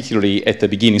 particularly at the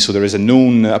beginning, so there is a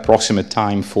known approximate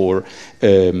time for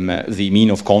the mean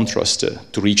of contrast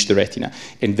to reach the retina.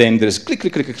 And then there's click,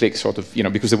 click, click, click, click, sort of, you know,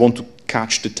 because they want to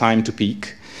catch the time to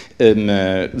peak. Then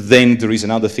there is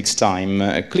another fixed time,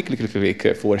 click, click, click,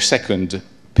 click, for a second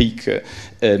peak.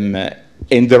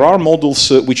 And there are models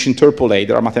which interpolate,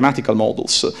 there are mathematical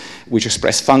models which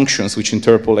express functions which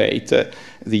interpolate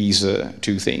these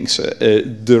two things.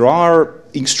 There are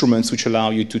instruments which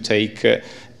allow you to take a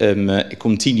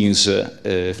continuous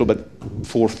flow, but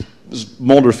for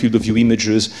smaller field of view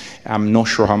images, I'm not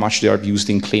sure how much they are used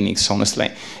in clinics,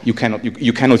 honestly. You cannot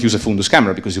use a fundus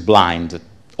camera because you blind,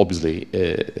 obviously,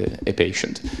 a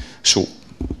patient. So,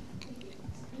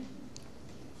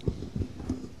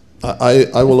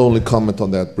 I will only comment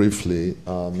on that briefly.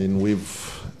 I mean,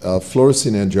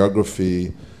 fluorescein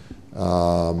angiography,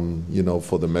 you know,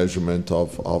 for the measurement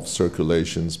of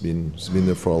circulation it's been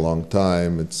there for a long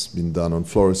time. It's been done on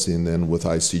fluorescein, and with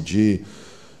ICG.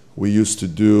 We used to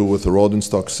do with the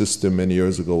Rodenstock system many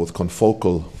years ago with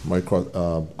confocal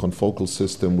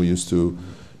system. We used to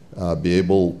be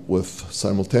able, with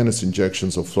simultaneous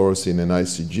injections of fluorescein and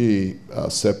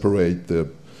ICG, separate the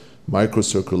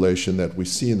microcirculation that we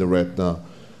see in the retina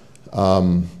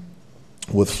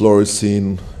with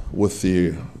fluorescein, with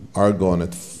the argon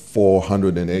at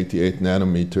 488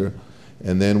 nanometer,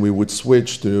 and then we would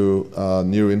switch to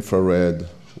near infrared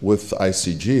with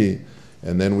ICG,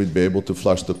 and then we'd be able to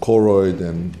flush the choroid,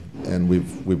 and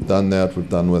we've done that. We've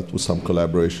done with some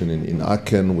collaboration in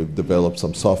Aachen. We've developed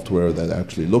some software that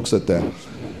actually looks at that.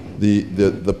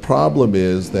 The problem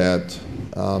is that,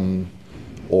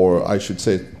 or I should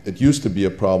say, it used to be a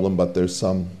problem, but there's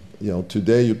some, you know,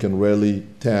 today you can really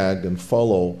tag and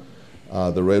follow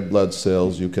the red blood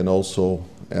cells. You can also,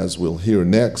 as we'll hear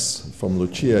next from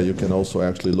Lucia, you can also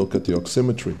actually look at the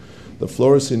oximetry. The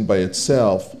fluorescein by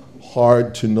itself,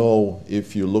 hard to know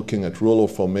if you're looking at rouleau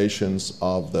formations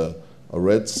of the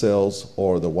red cells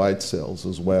or the white cells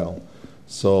as well.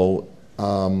 So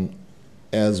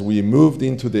as we moved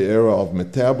into the era of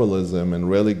metabolism and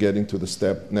really getting to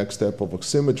the next step of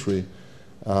oximetry,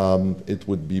 it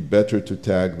would be better to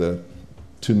tag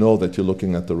to know that you're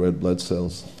looking at the red blood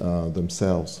cells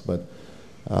themselves. But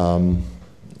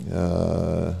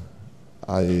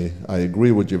I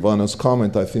agree with Giovanna's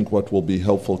comment. I think what will be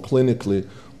helpful clinically,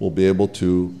 we'll be able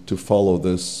to follow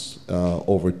this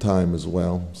over time as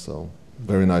well. So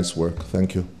very nice work.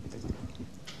 Thank you.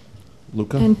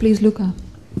 Luca? And please, Luca.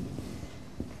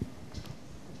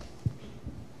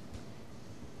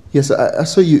 Yes, I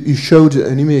saw you showed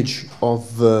an image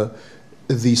of the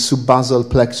subbasal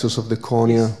plexus of the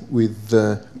cornea with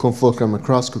confocal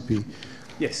microscopy.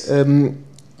 Yes.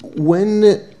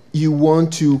 When you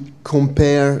want to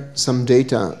compare some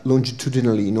data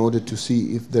longitudinally in order to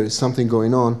see if there is something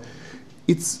going on,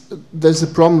 there's a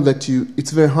problem that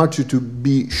it's very hard to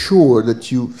be sure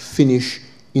that you finish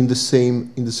in the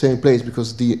same place,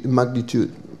 because the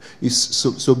magnitude is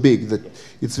so big that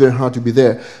it's very hard to be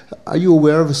there. Are you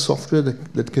aware of a software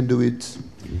that can do it?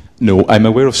 No, I'm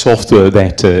aware of software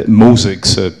that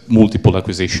mosaics multiple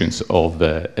acquisitions of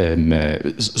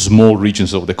small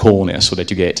regions of the cornea, so that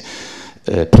you get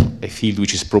a field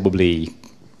which is probably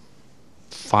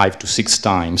 5 to 6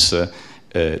 times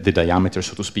the diameter,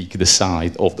 so to speak, the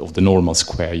size of the normal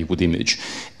square you would image.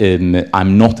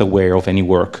 I'm not aware of any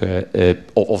work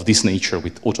of this nature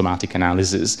with automatic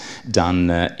analysis done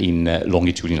in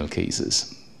longitudinal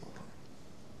cases.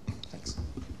 Thanks.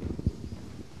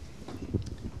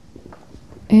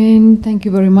 And thank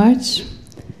you very much.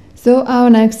 So our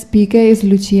next speaker is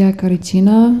Lucia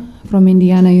Carichino from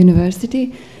Indiana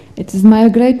University. It is my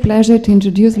great pleasure to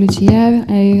introduce Lucia.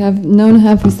 I have known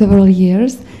her for several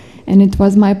years, and it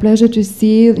was my pleasure to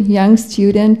see a young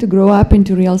student to grow up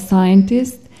into real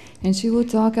scientist, and she will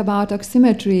talk about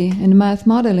oximetry and math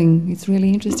modeling. It's a really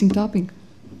interesting topic.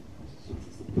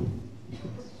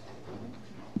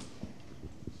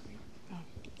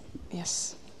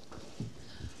 Yes.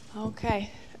 Okay.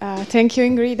 Thank you,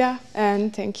 Ingrida,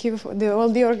 and thank you for all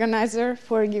the organizer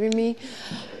for giving me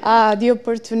the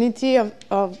opportunity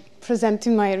of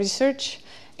presenting my research.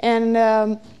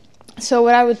 And so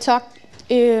what I will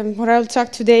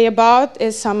talk today about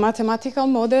is some mathematical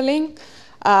modeling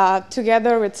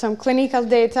together with some clinical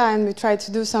data, and we try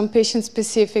to do some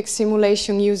patient-specific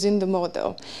simulation using the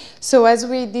model. So as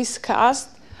we discussed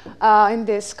in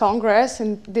this congress,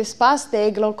 in this past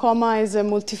day, glaucoma is a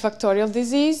multifactorial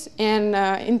disease, and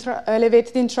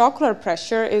elevated intraocular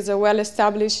pressure is a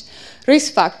well-established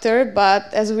risk factor,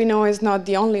 but as we know, is not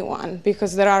the only one,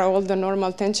 because there are all the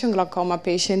normal tension glaucoma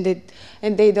patients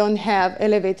and they don't have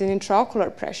elevated intraocular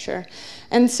pressure.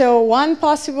 And so one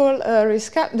possible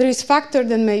risk factor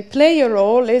that may play a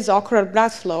role is ocular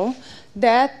blood flow.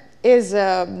 That is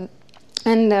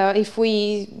if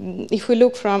we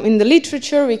look from in the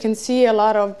literature, we can see a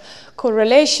lot of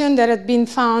correlation that had been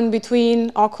found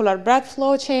between ocular blood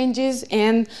flow changes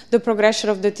and the progression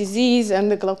of the disease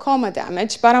and the glaucoma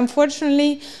damage. But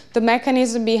unfortunately, the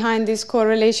mechanism behind this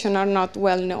correlation are not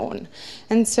well known.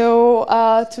 And so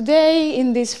today,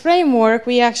 in this framework,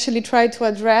 we actually try to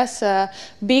address a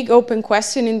big open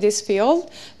question in this field.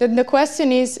 That the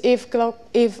question is if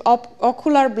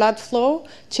ocular blood flow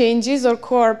changes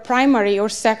occur primary or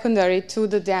secondary to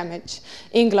the damage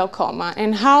in glaucoma,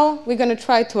 and how we're going to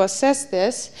try to assess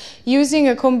this using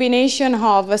a combination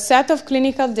of a set of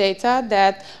clinical data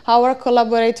that our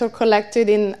collaborator collected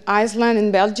in Iceland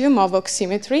and Belgium of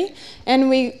oximetry, and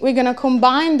we're going to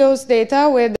combine those data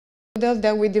with the model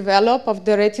that we develop of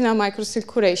the retinal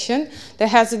microcirculation that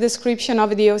has a description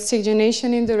of the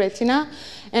oxygenation in the retina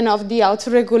and of the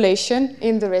autoregulation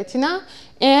in the retina.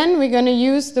 And we're going to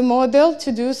use the model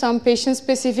to do some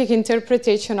patient-specific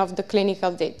interpretation of the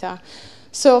clinical data.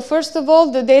 So first of all,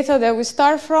 the data that we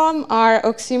start from are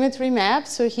oximetry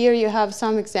maps. So here you have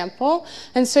some example.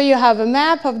 And so you have a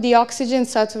map of the oxygen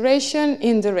saturation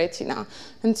in the retina.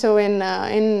 And so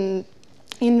in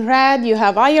red, you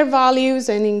have higher values,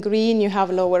 and in green, you have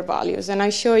lower values. And I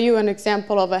show you an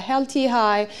example of a healthy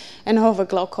eye and of a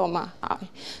glaucoma eye.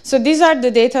 So these are the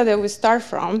data that we start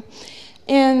from.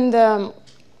 And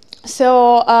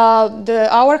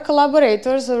our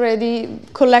collaborators already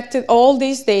collected all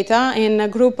these data in a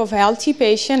group of healthy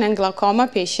patient and glaucoma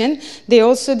patient. They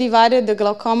also divided the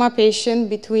glaucoma patient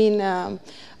between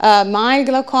mild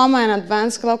glaucoma and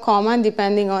advanced glaucoma,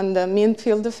 depending on the mean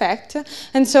field effect.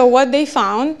 And so what they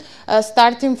found,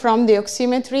 starting from the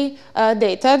oximetry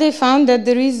data, they found that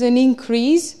there is an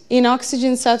increase in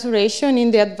oxygen saturation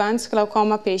in the advanced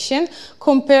glaucoma patient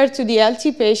compared to the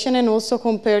healthy patient and also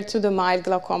compared to the mild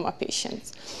glaucoma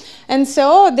patients. And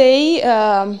so they,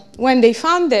 when they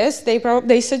found this,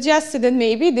 they suggested that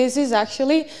maybe this is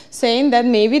actually saying that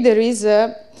maybe there is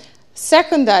a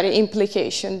secondary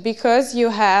implication, because you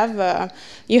have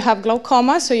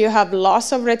glaucoma, so you have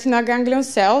loss of retinal ganglion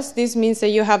cells. This means that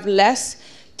you have less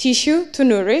tissue to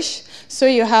nourish, so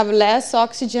you have less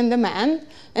oxygen demand.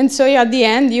 And so at the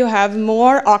end, you have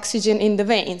more oxygen in the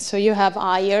veins, so you have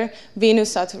higher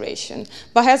venous saturation.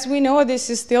 But as we know, this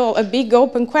is still a big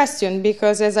open question,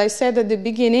 because as I said at the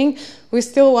beginning, we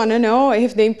still want to know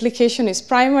if the implication is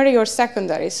primary or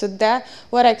secondary. So that,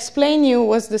 what I explained you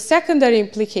was the secondary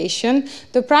implication.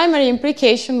 The primary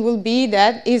implication will be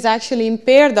that is actually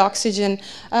impaired oxygen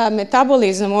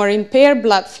metabolism or impaired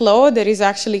blood flow that is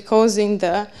actually causing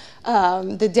the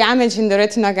damage in the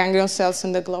retinal ganglion cells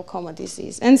and the glaucoma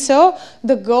disease. And so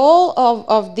the goal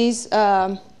of this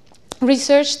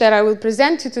research that I will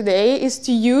present to you today is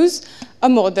to use a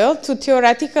model to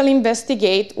theoretically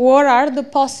investigate what are the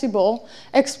possible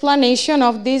explanation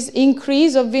of this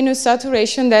increase of venous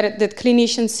saturation that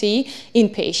clinicians see in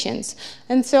patients.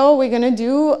 And so we're going to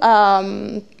do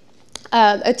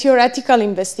a theoretical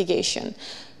investigation.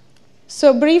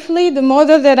 So briefly, the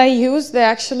model that I used, that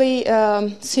actually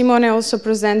Simone also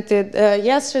presented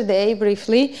yesterday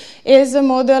briefly, is a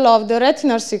model of the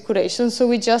retinal circulation. So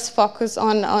we just focus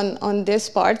on this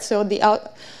part. So the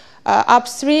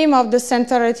upstream of the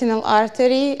central retinal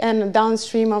artery and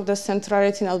downstream of the central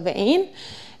retinal vein.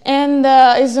 And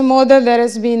is a model that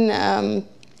has been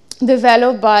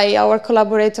developed by our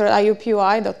collaborator at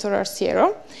IUPUI, Dr.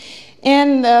 Arciero.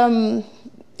 And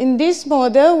in this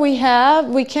model, we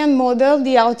can model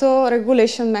the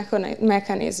autoregulation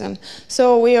mechanism.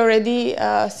 So we already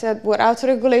said what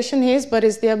autoregulation is, but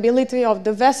it's the ability of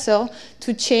the vessel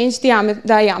to change the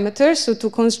diameter, so to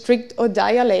constrict or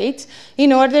dilate,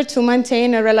 in order to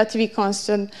maintain a relatively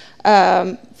constant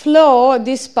flow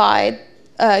despite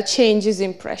changes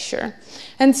in pressure.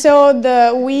 And so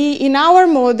in our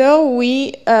model,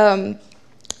 we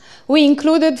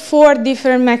included 4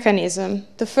 different mechanisms.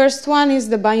 The first one is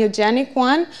the biogenic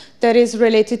one that is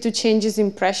related to changes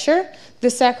in pressure. The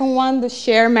second one, the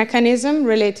shear mechanism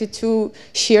related to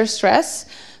shear stress.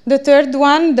 The third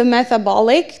one, the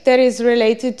metabolic, that is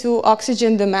related to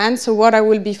oxygen demand, so what I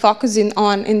will be focusing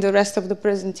on in the rest of the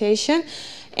presentation.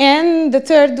 And the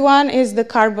third one is the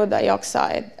carbon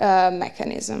dioxide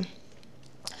mechanism.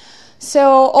 So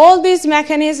all these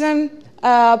mechanisms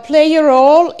play a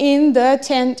role in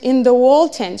the wall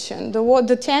tension.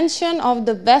 The tension of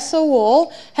the vessel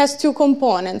wall has 2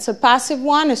 components, a passive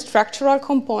one, a structural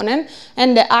component,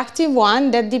 and the active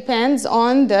one that depends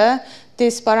on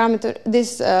this parameter,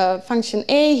 this function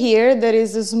A here, that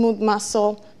is the smooth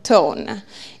muscle tone.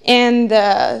 And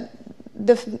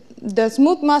the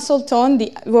smooth muscle tone,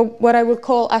 what I would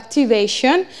call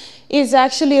activation, is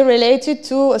actually related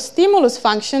to a stimulus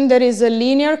function that is a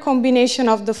linear combination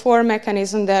of the 4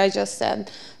 mechanisms that I just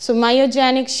said. So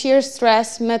myogenic, shear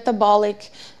stress,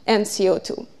 metabolic, and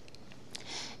CO2.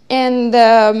 And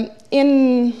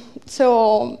in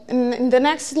the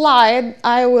next slide,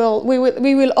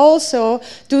 we will also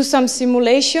do some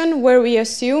simulation where we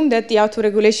assume that the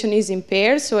autoregulation is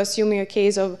impaired, so assuming a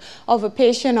case of a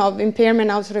patient of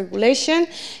impairment autoregulation,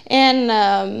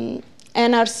 and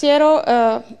Arciero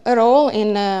et al.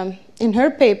 In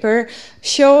her paper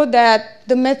showed that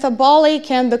the metabolic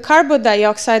and the carbon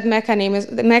dioxide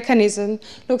mechanism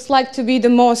looks like to be the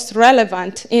most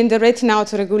relevant in the retinal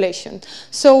autoregulation.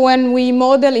 So when we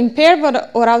model impaired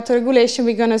or autoregulation,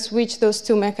 we're going to switch those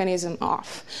 2 mechanisms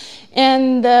off.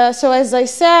 And so as I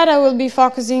said, I will be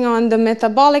focusing on the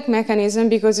metabolic mechanism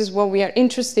because it's what we are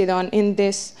interested in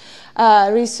this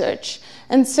research.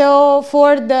 And so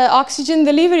for the oxygen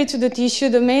delivery to the tissue,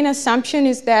 the main assumption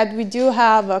is that we do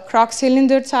have a croc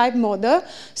cylinder type model.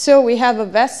 So we have a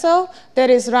vessel that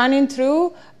is running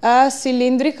through a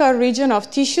cylindrical region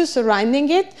of tissue surrounding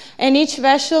it, and each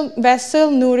vessel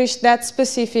nourishes that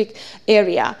specific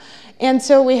area. And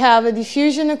so we have a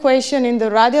diffusion equation in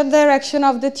the radial direction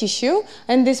of the tissue,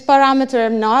 and this parameter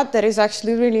M0 that is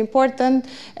actually really important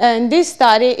in this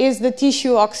study is the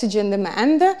tissue oxygen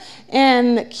demand,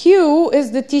 and Q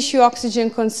is the tissue oxygen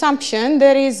consumption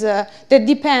that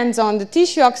depends on the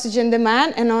tissue oxygen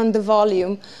demand and on the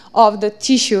volume of the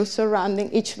tissue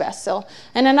surrounding each vessel.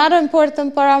 And another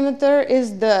important parameter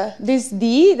is this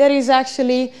D, that is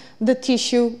actually the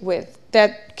tissue width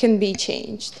that can be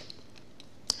changed.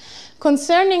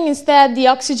 Concerning instead the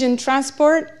oxygen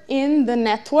transport in the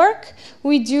network,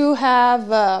 we do have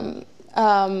a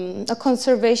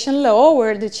conservation law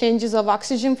where the changes of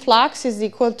oxygen flux is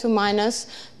equal to minus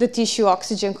the tissue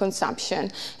oxygen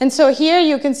consumption. And so here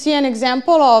you can see an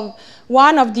example of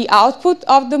one of the output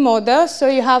of the model. So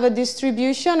you have a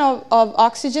distribution of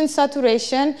oxygen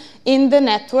saturation in the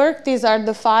network. These are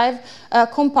the 5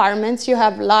 compartments. You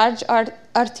have large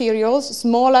arterioles,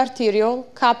 small arteriole,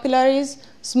 capillaries,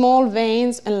 small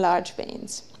veins, and large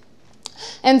veins.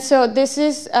 And so this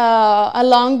is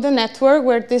along the network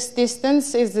where this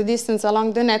distance is the distance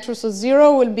along the network. So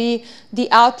 0 will be the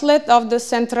outlet of the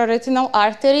central retinal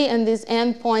artery, and this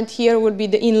end point here will be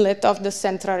the inlet of the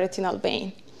central retinal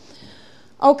vein.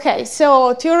 Okay,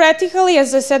 so theoretically,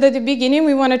 as I said at the beginning,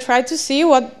 we want to try to see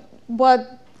what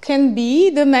can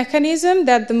be the mechanism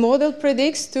that the model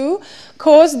predicts to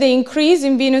cause the increase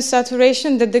in venous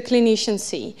saturation that the clinicians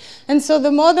see. And so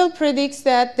the model predicts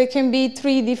that there can be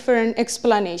 3 different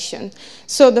explanations.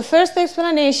 So the first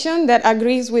explanation that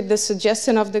agrees with the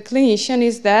suggestion of the clinician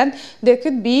is that there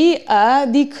could be a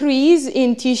decrease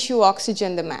in tissue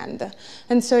oxygen demand.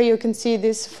 And so you can see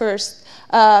this first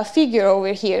figure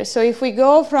over here. So if we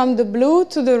go from the blue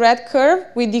to the red curve,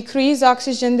 we decrease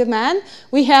oxygen demand,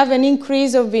 we have an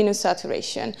increase of venous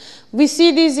saturation. We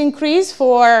see this increase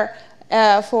for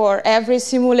every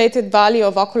simulated value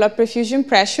of ocular perfusion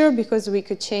pressure, because we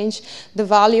could change the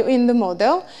value in the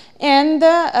model. And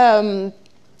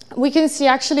we can see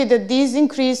actually that these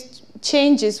increased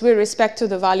changes with respect to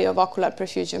the value of ocular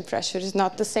perfusion pressure is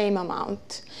not the same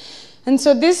amount. And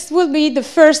so this will be the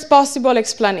first possible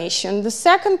explanation. The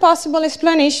second possible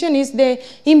explanation is the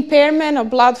impairment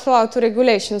of blood flow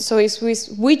autoregulation. So if we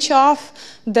switch off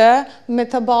the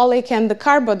metabolic and the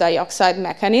carbon dioxide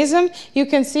mechanism, you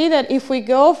can see that if we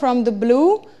go from the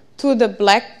blue to the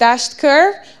black dashed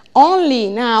curve, only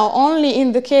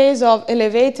in the case of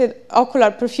elevated ocular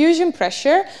perfusion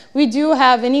pressure, we do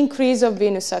have an increase of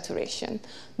venous saturation.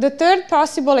 The third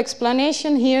possible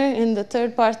explanation here in the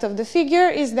third part of the figure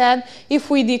is that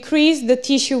if we decrease the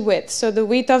tissue width, so the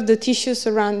width of the tissues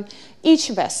around each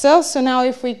vessel, so now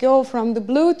if we go from the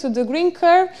blue to the green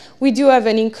curve, we do have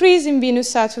an increase in venous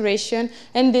saturation,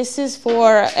 and this is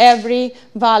for every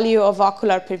value of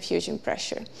ocular perfusion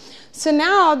pressure. So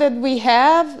now that we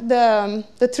have the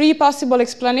 3 possible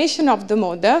explanations of the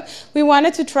model, we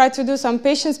wanted to try to do some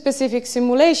patient-specific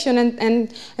simulation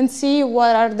and see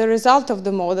what are the results of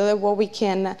the model and what we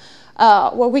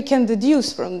can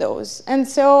deduce from those. And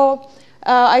so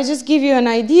I just give you an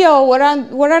idea of what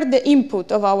are the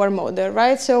input of our model,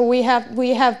 right? So we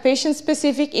have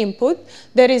patient-specific input.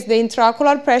 That is the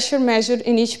intraocular pressure measured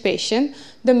in each patient,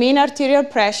 the mean arterial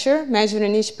pressure measured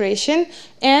in each patient,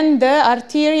 and the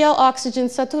arterial oxygen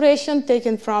saturation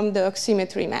taken from the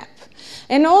oximetry map.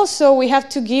 And also we have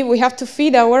to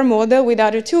feed our model with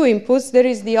other 2 inputs. There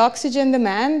is the oxygen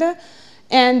demand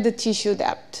and the tissue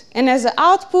depth. And as an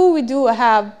output, we do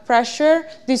have pressure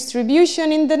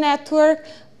distribution in the network,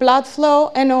 blood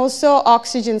flow, and also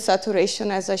oxygen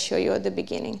saturation, as I showed you at the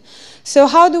beginning. So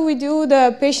how do we do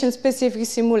the patient-specific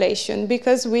simulation?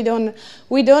 Because we don't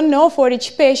know for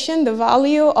each patient the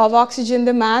value of oxygen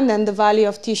demand and the value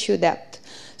of tissue depth.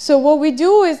 So what we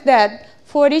do is that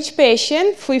for each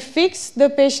patient, we fix the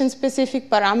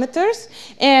patient-specific parameters,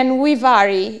 and we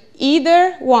vary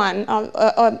either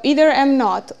either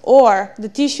M0 or the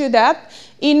tissue depth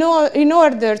in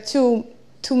order to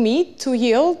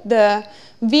yield the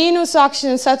venous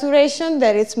oxygen saturation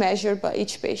that is measured by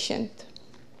each patient.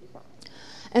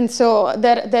 And so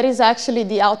that is actually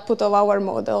the output of our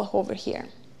model over here.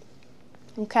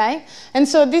 Okay, and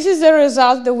so this is the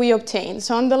result that we obtained.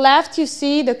 So on the left, you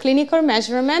see the clinical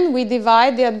measurement. We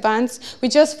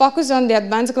just focus on the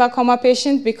advanced glaucoma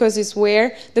patient because it's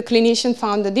where the clinician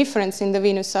found the difference in the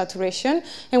venous saturation.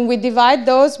 And we divide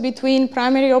those between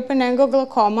primary open-angle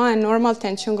glaucoma and normal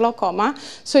tension glaucoma.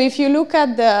 So if you look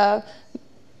at the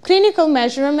clinical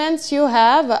measurements, you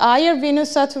have a higher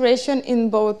venous saturation in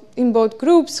both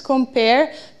groups compared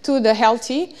to the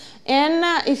healthy.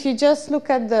 And if you just look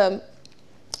at the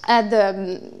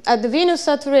venous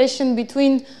saturation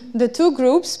between the 2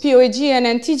 groups, POAG and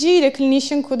NTG, the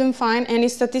clinician couldn't find any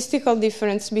statistical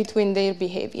difference between their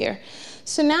behavior.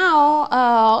 So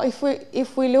now,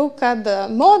 if we look at the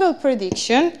model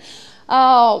prediction,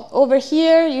 over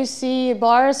here you see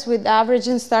bars with average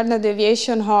and standard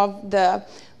deviation of the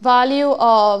value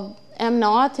of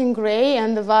M0 in gray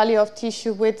and the value of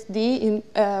tissue width D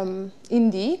in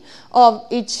D of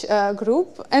each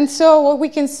group. And so what we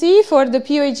can see for the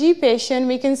POAG patient,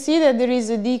 we can see that there is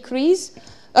a decrease.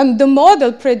 The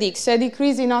model predicts a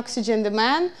decrease in oxygen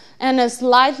demand and a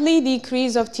slightly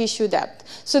decrease of tissue depth.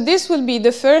 So this will be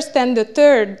the first and the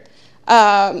third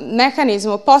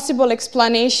mechanism or possible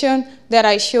explanation that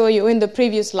I show you in the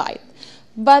previous slide.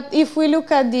 But if we look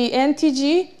at the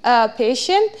NTG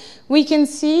patient, we can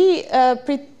see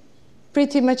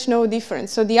pretty much no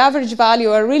difference. So the average value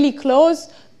are really close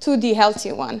to the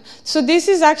healthy one. So this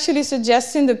is actually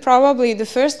suggesting that probably the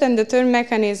first and the third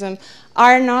mechanism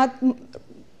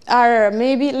are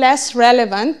maybe less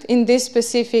relevant in this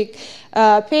specific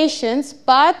patients,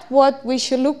 but what we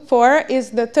should look for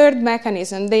is the third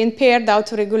mechanism, the impaired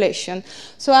autoregulation.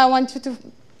 So I want you to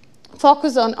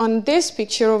focus on this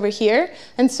picture over here.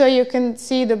 And so you can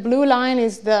see the blue line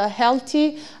is the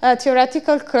healthy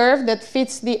theoretical curve that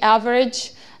fits the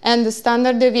average and the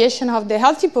standard deviation of the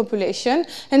healthy population.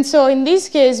 And so in this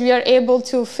case, we are able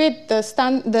to fit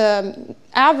the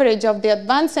average of the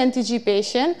advanced NTG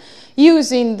patient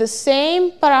using the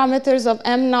same parameters of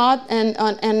M0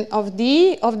 and of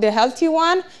the healthy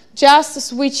one, just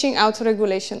switching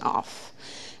autoregulation off.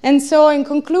 And so in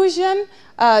conclusion,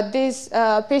 this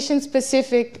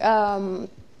patient-specific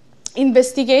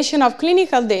investigation of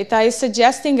clinical data is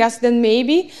suggesting us that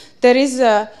maybe there is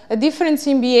a difference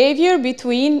in behavior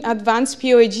between advanced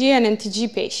POAG and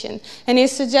NTG patient. And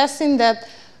it's suggesting that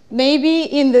maybe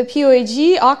in the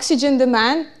POAG, oxygen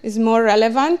demand is more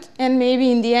relevant, and maybe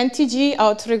in the NTG,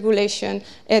 autoregulation,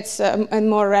 it's a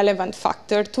more relevant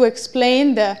factor to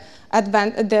explain the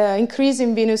increase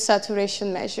in venous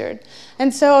saturation measured.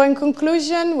 And so in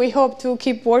conclusion, we hope to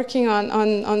keep working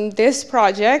on this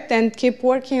project and keep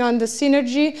working on the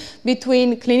synergy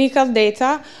between clinical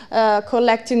data,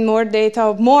 collecting more data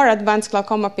of more advanced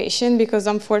glaucoma patients, because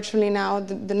unfortunately now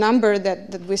the number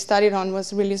that we studied on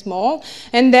was really small,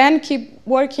 and then keep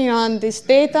working on this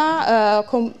data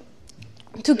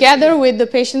together with the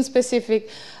patient-specific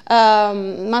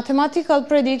mathematical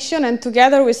prediction and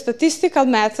together with statistical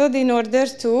method in order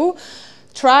to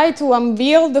try to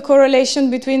unveil the correlation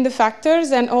between the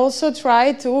factors and also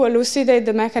try to elucidate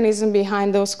the mechanism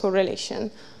behind those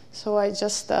correlations. So I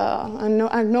just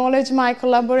acknowledge my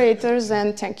collaborators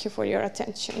and thank you for your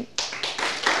attention.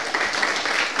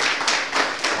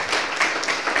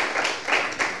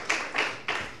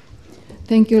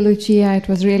 Thank you, Lucia. It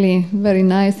was really very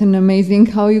nice and amazing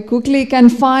how you quickly can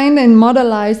find and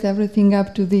modelize everything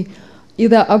up to the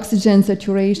either oxygen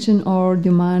saturation or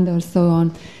demand or so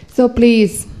on. So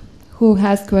please, who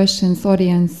has questions,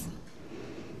 audience?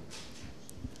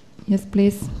 Yes,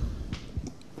 please.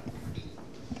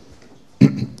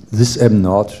 This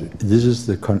M0, this is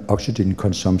the oxygen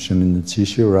consumption in the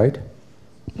tissue, right?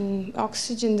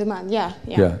 Oxygen demand, yeah.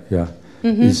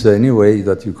 Mm-hmm. Is there any way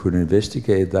that you could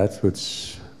investigate that with,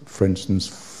 for instance,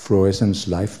 fluorescence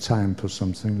lifetime or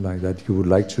something like that? You would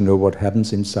like to know what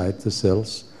happens inside the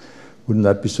cells. Wouldn't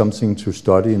that be something to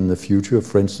study in the future?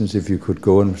 For instance, if you could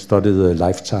go and study the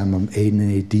lifetime of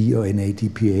NAD or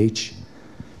NADPH,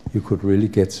 you could really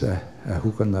get a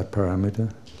hook on that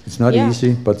parameter. It's not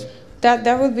easy, but...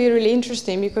 That would be really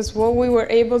interesting, because what we were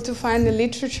able to find in the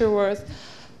literature was,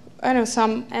 I don't know,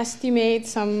 some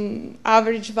estimates, some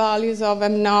average values of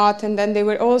M0, and then they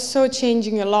were also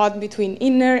changing a lot between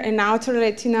inner and outer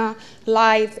retina,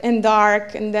 light and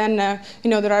dark, and then,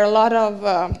 there are a lot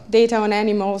of data on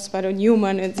animals, but on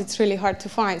human, it's really hard to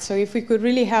find. So if we could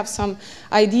really have some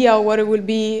idea of what it would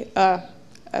be a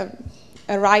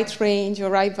right range or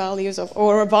right values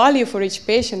or a value for each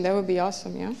patient, that would be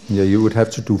awesome, yeah? Yeah, you would have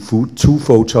to do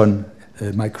 2-photon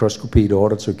microscopy in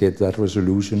order to get that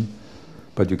resolution.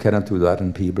 But you cannot do that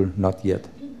in people, not yet,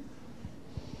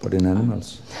 but in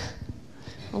animals.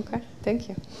 Okay, thank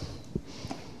you.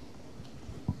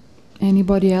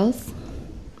 Anybody else?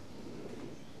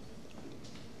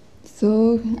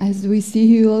 So, as we see,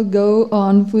 you will go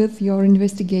on with your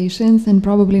investigations, and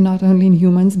probably not only in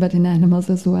humans, but in animals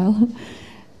as well.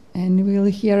 And we'll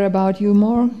hear about you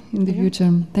more in the future.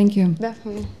 Thank you.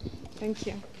 Definitely. Thank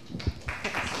you.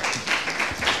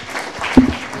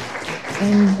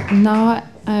 And now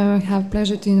I have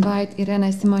pleasure to invite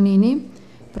Irene Simonini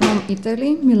from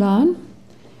Italy, Milan.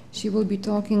 She will be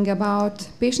talking about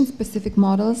patient-specific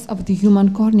models of the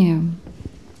human cornea.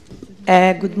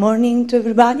 Good morning to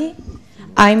everybody.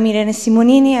 I'm Irene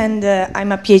Simonini, and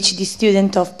I'm a PhD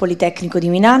student of Politecnico di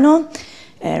Milano.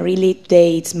 Really,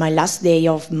 today it's my last day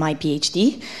of my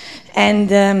PhD.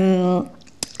 And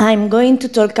I'm going to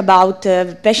talk about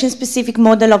a patient-specific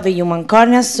model of the human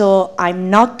cornea. So I'm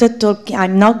not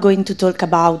going to talk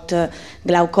about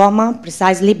glaucoma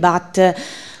precisely, but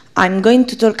I'm going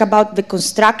to talk about the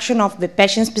construction of the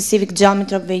patient-specific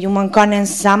geometry of the human cornea and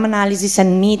some analysis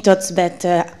and methods that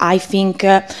I think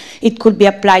it could be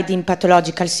applied in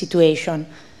pathological situation.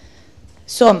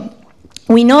 So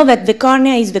we know that the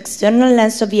cornea is the external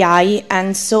lens of the eye,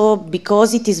 and so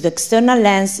because it is the external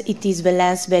lens, it is the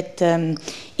lens that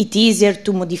it's easier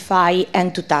to modify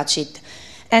and to touch it.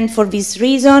 And for this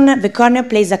reason, the cornea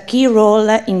plays a key role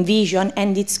in vision,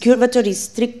 and its curvature is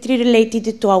strictly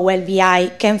related to how well the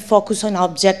eye can focus on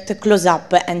objects close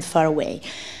up and far away.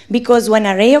 Because when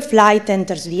a ray of light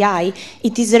enters the eye,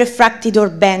 it is refracted or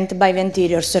bent by the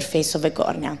anterior surface of the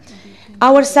cornea.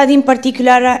 Our study in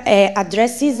particular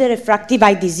addresses the refractive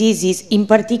eye diseases, in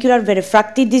particular the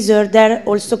refractive disorder,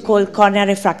 also called corneal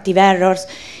refractive errors,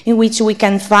 in which we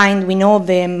know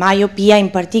the myopia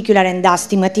in particular and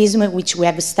astigmatism, which we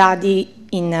have studied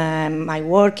in my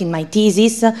work, in my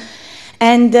thesis.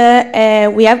 And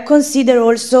we have considered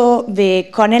also the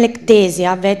corneal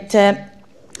ectasia, that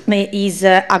is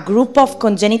a group of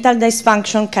congenital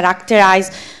dysfunction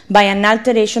characterized by an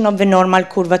alteration of the normal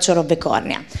curvature of the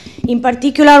cornea. In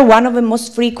particular, one of the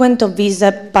most frequent of these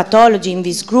pathology in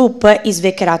this group is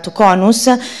the keratoconus,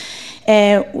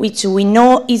 which we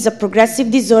know is a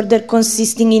progressive disorder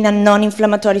consisting in a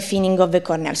non-inflammatory thinning of the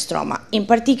corneal stroma. In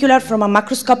particular, from a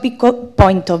macroscopic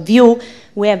point of view,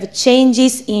 we have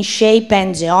changes in shape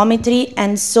and geometry,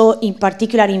 and so in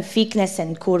particular in thickness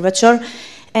and curvature,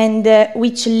 and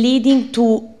which leading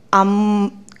to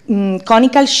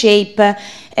conical shape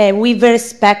with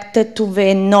respect to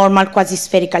the normal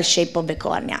quasi-spherical shape of the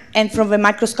cornea. And from the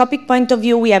microscopic point of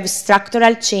view, we have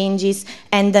structural changes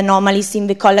and anomalies in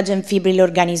the collagen fibril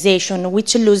organization,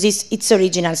 which loses its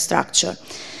original structure.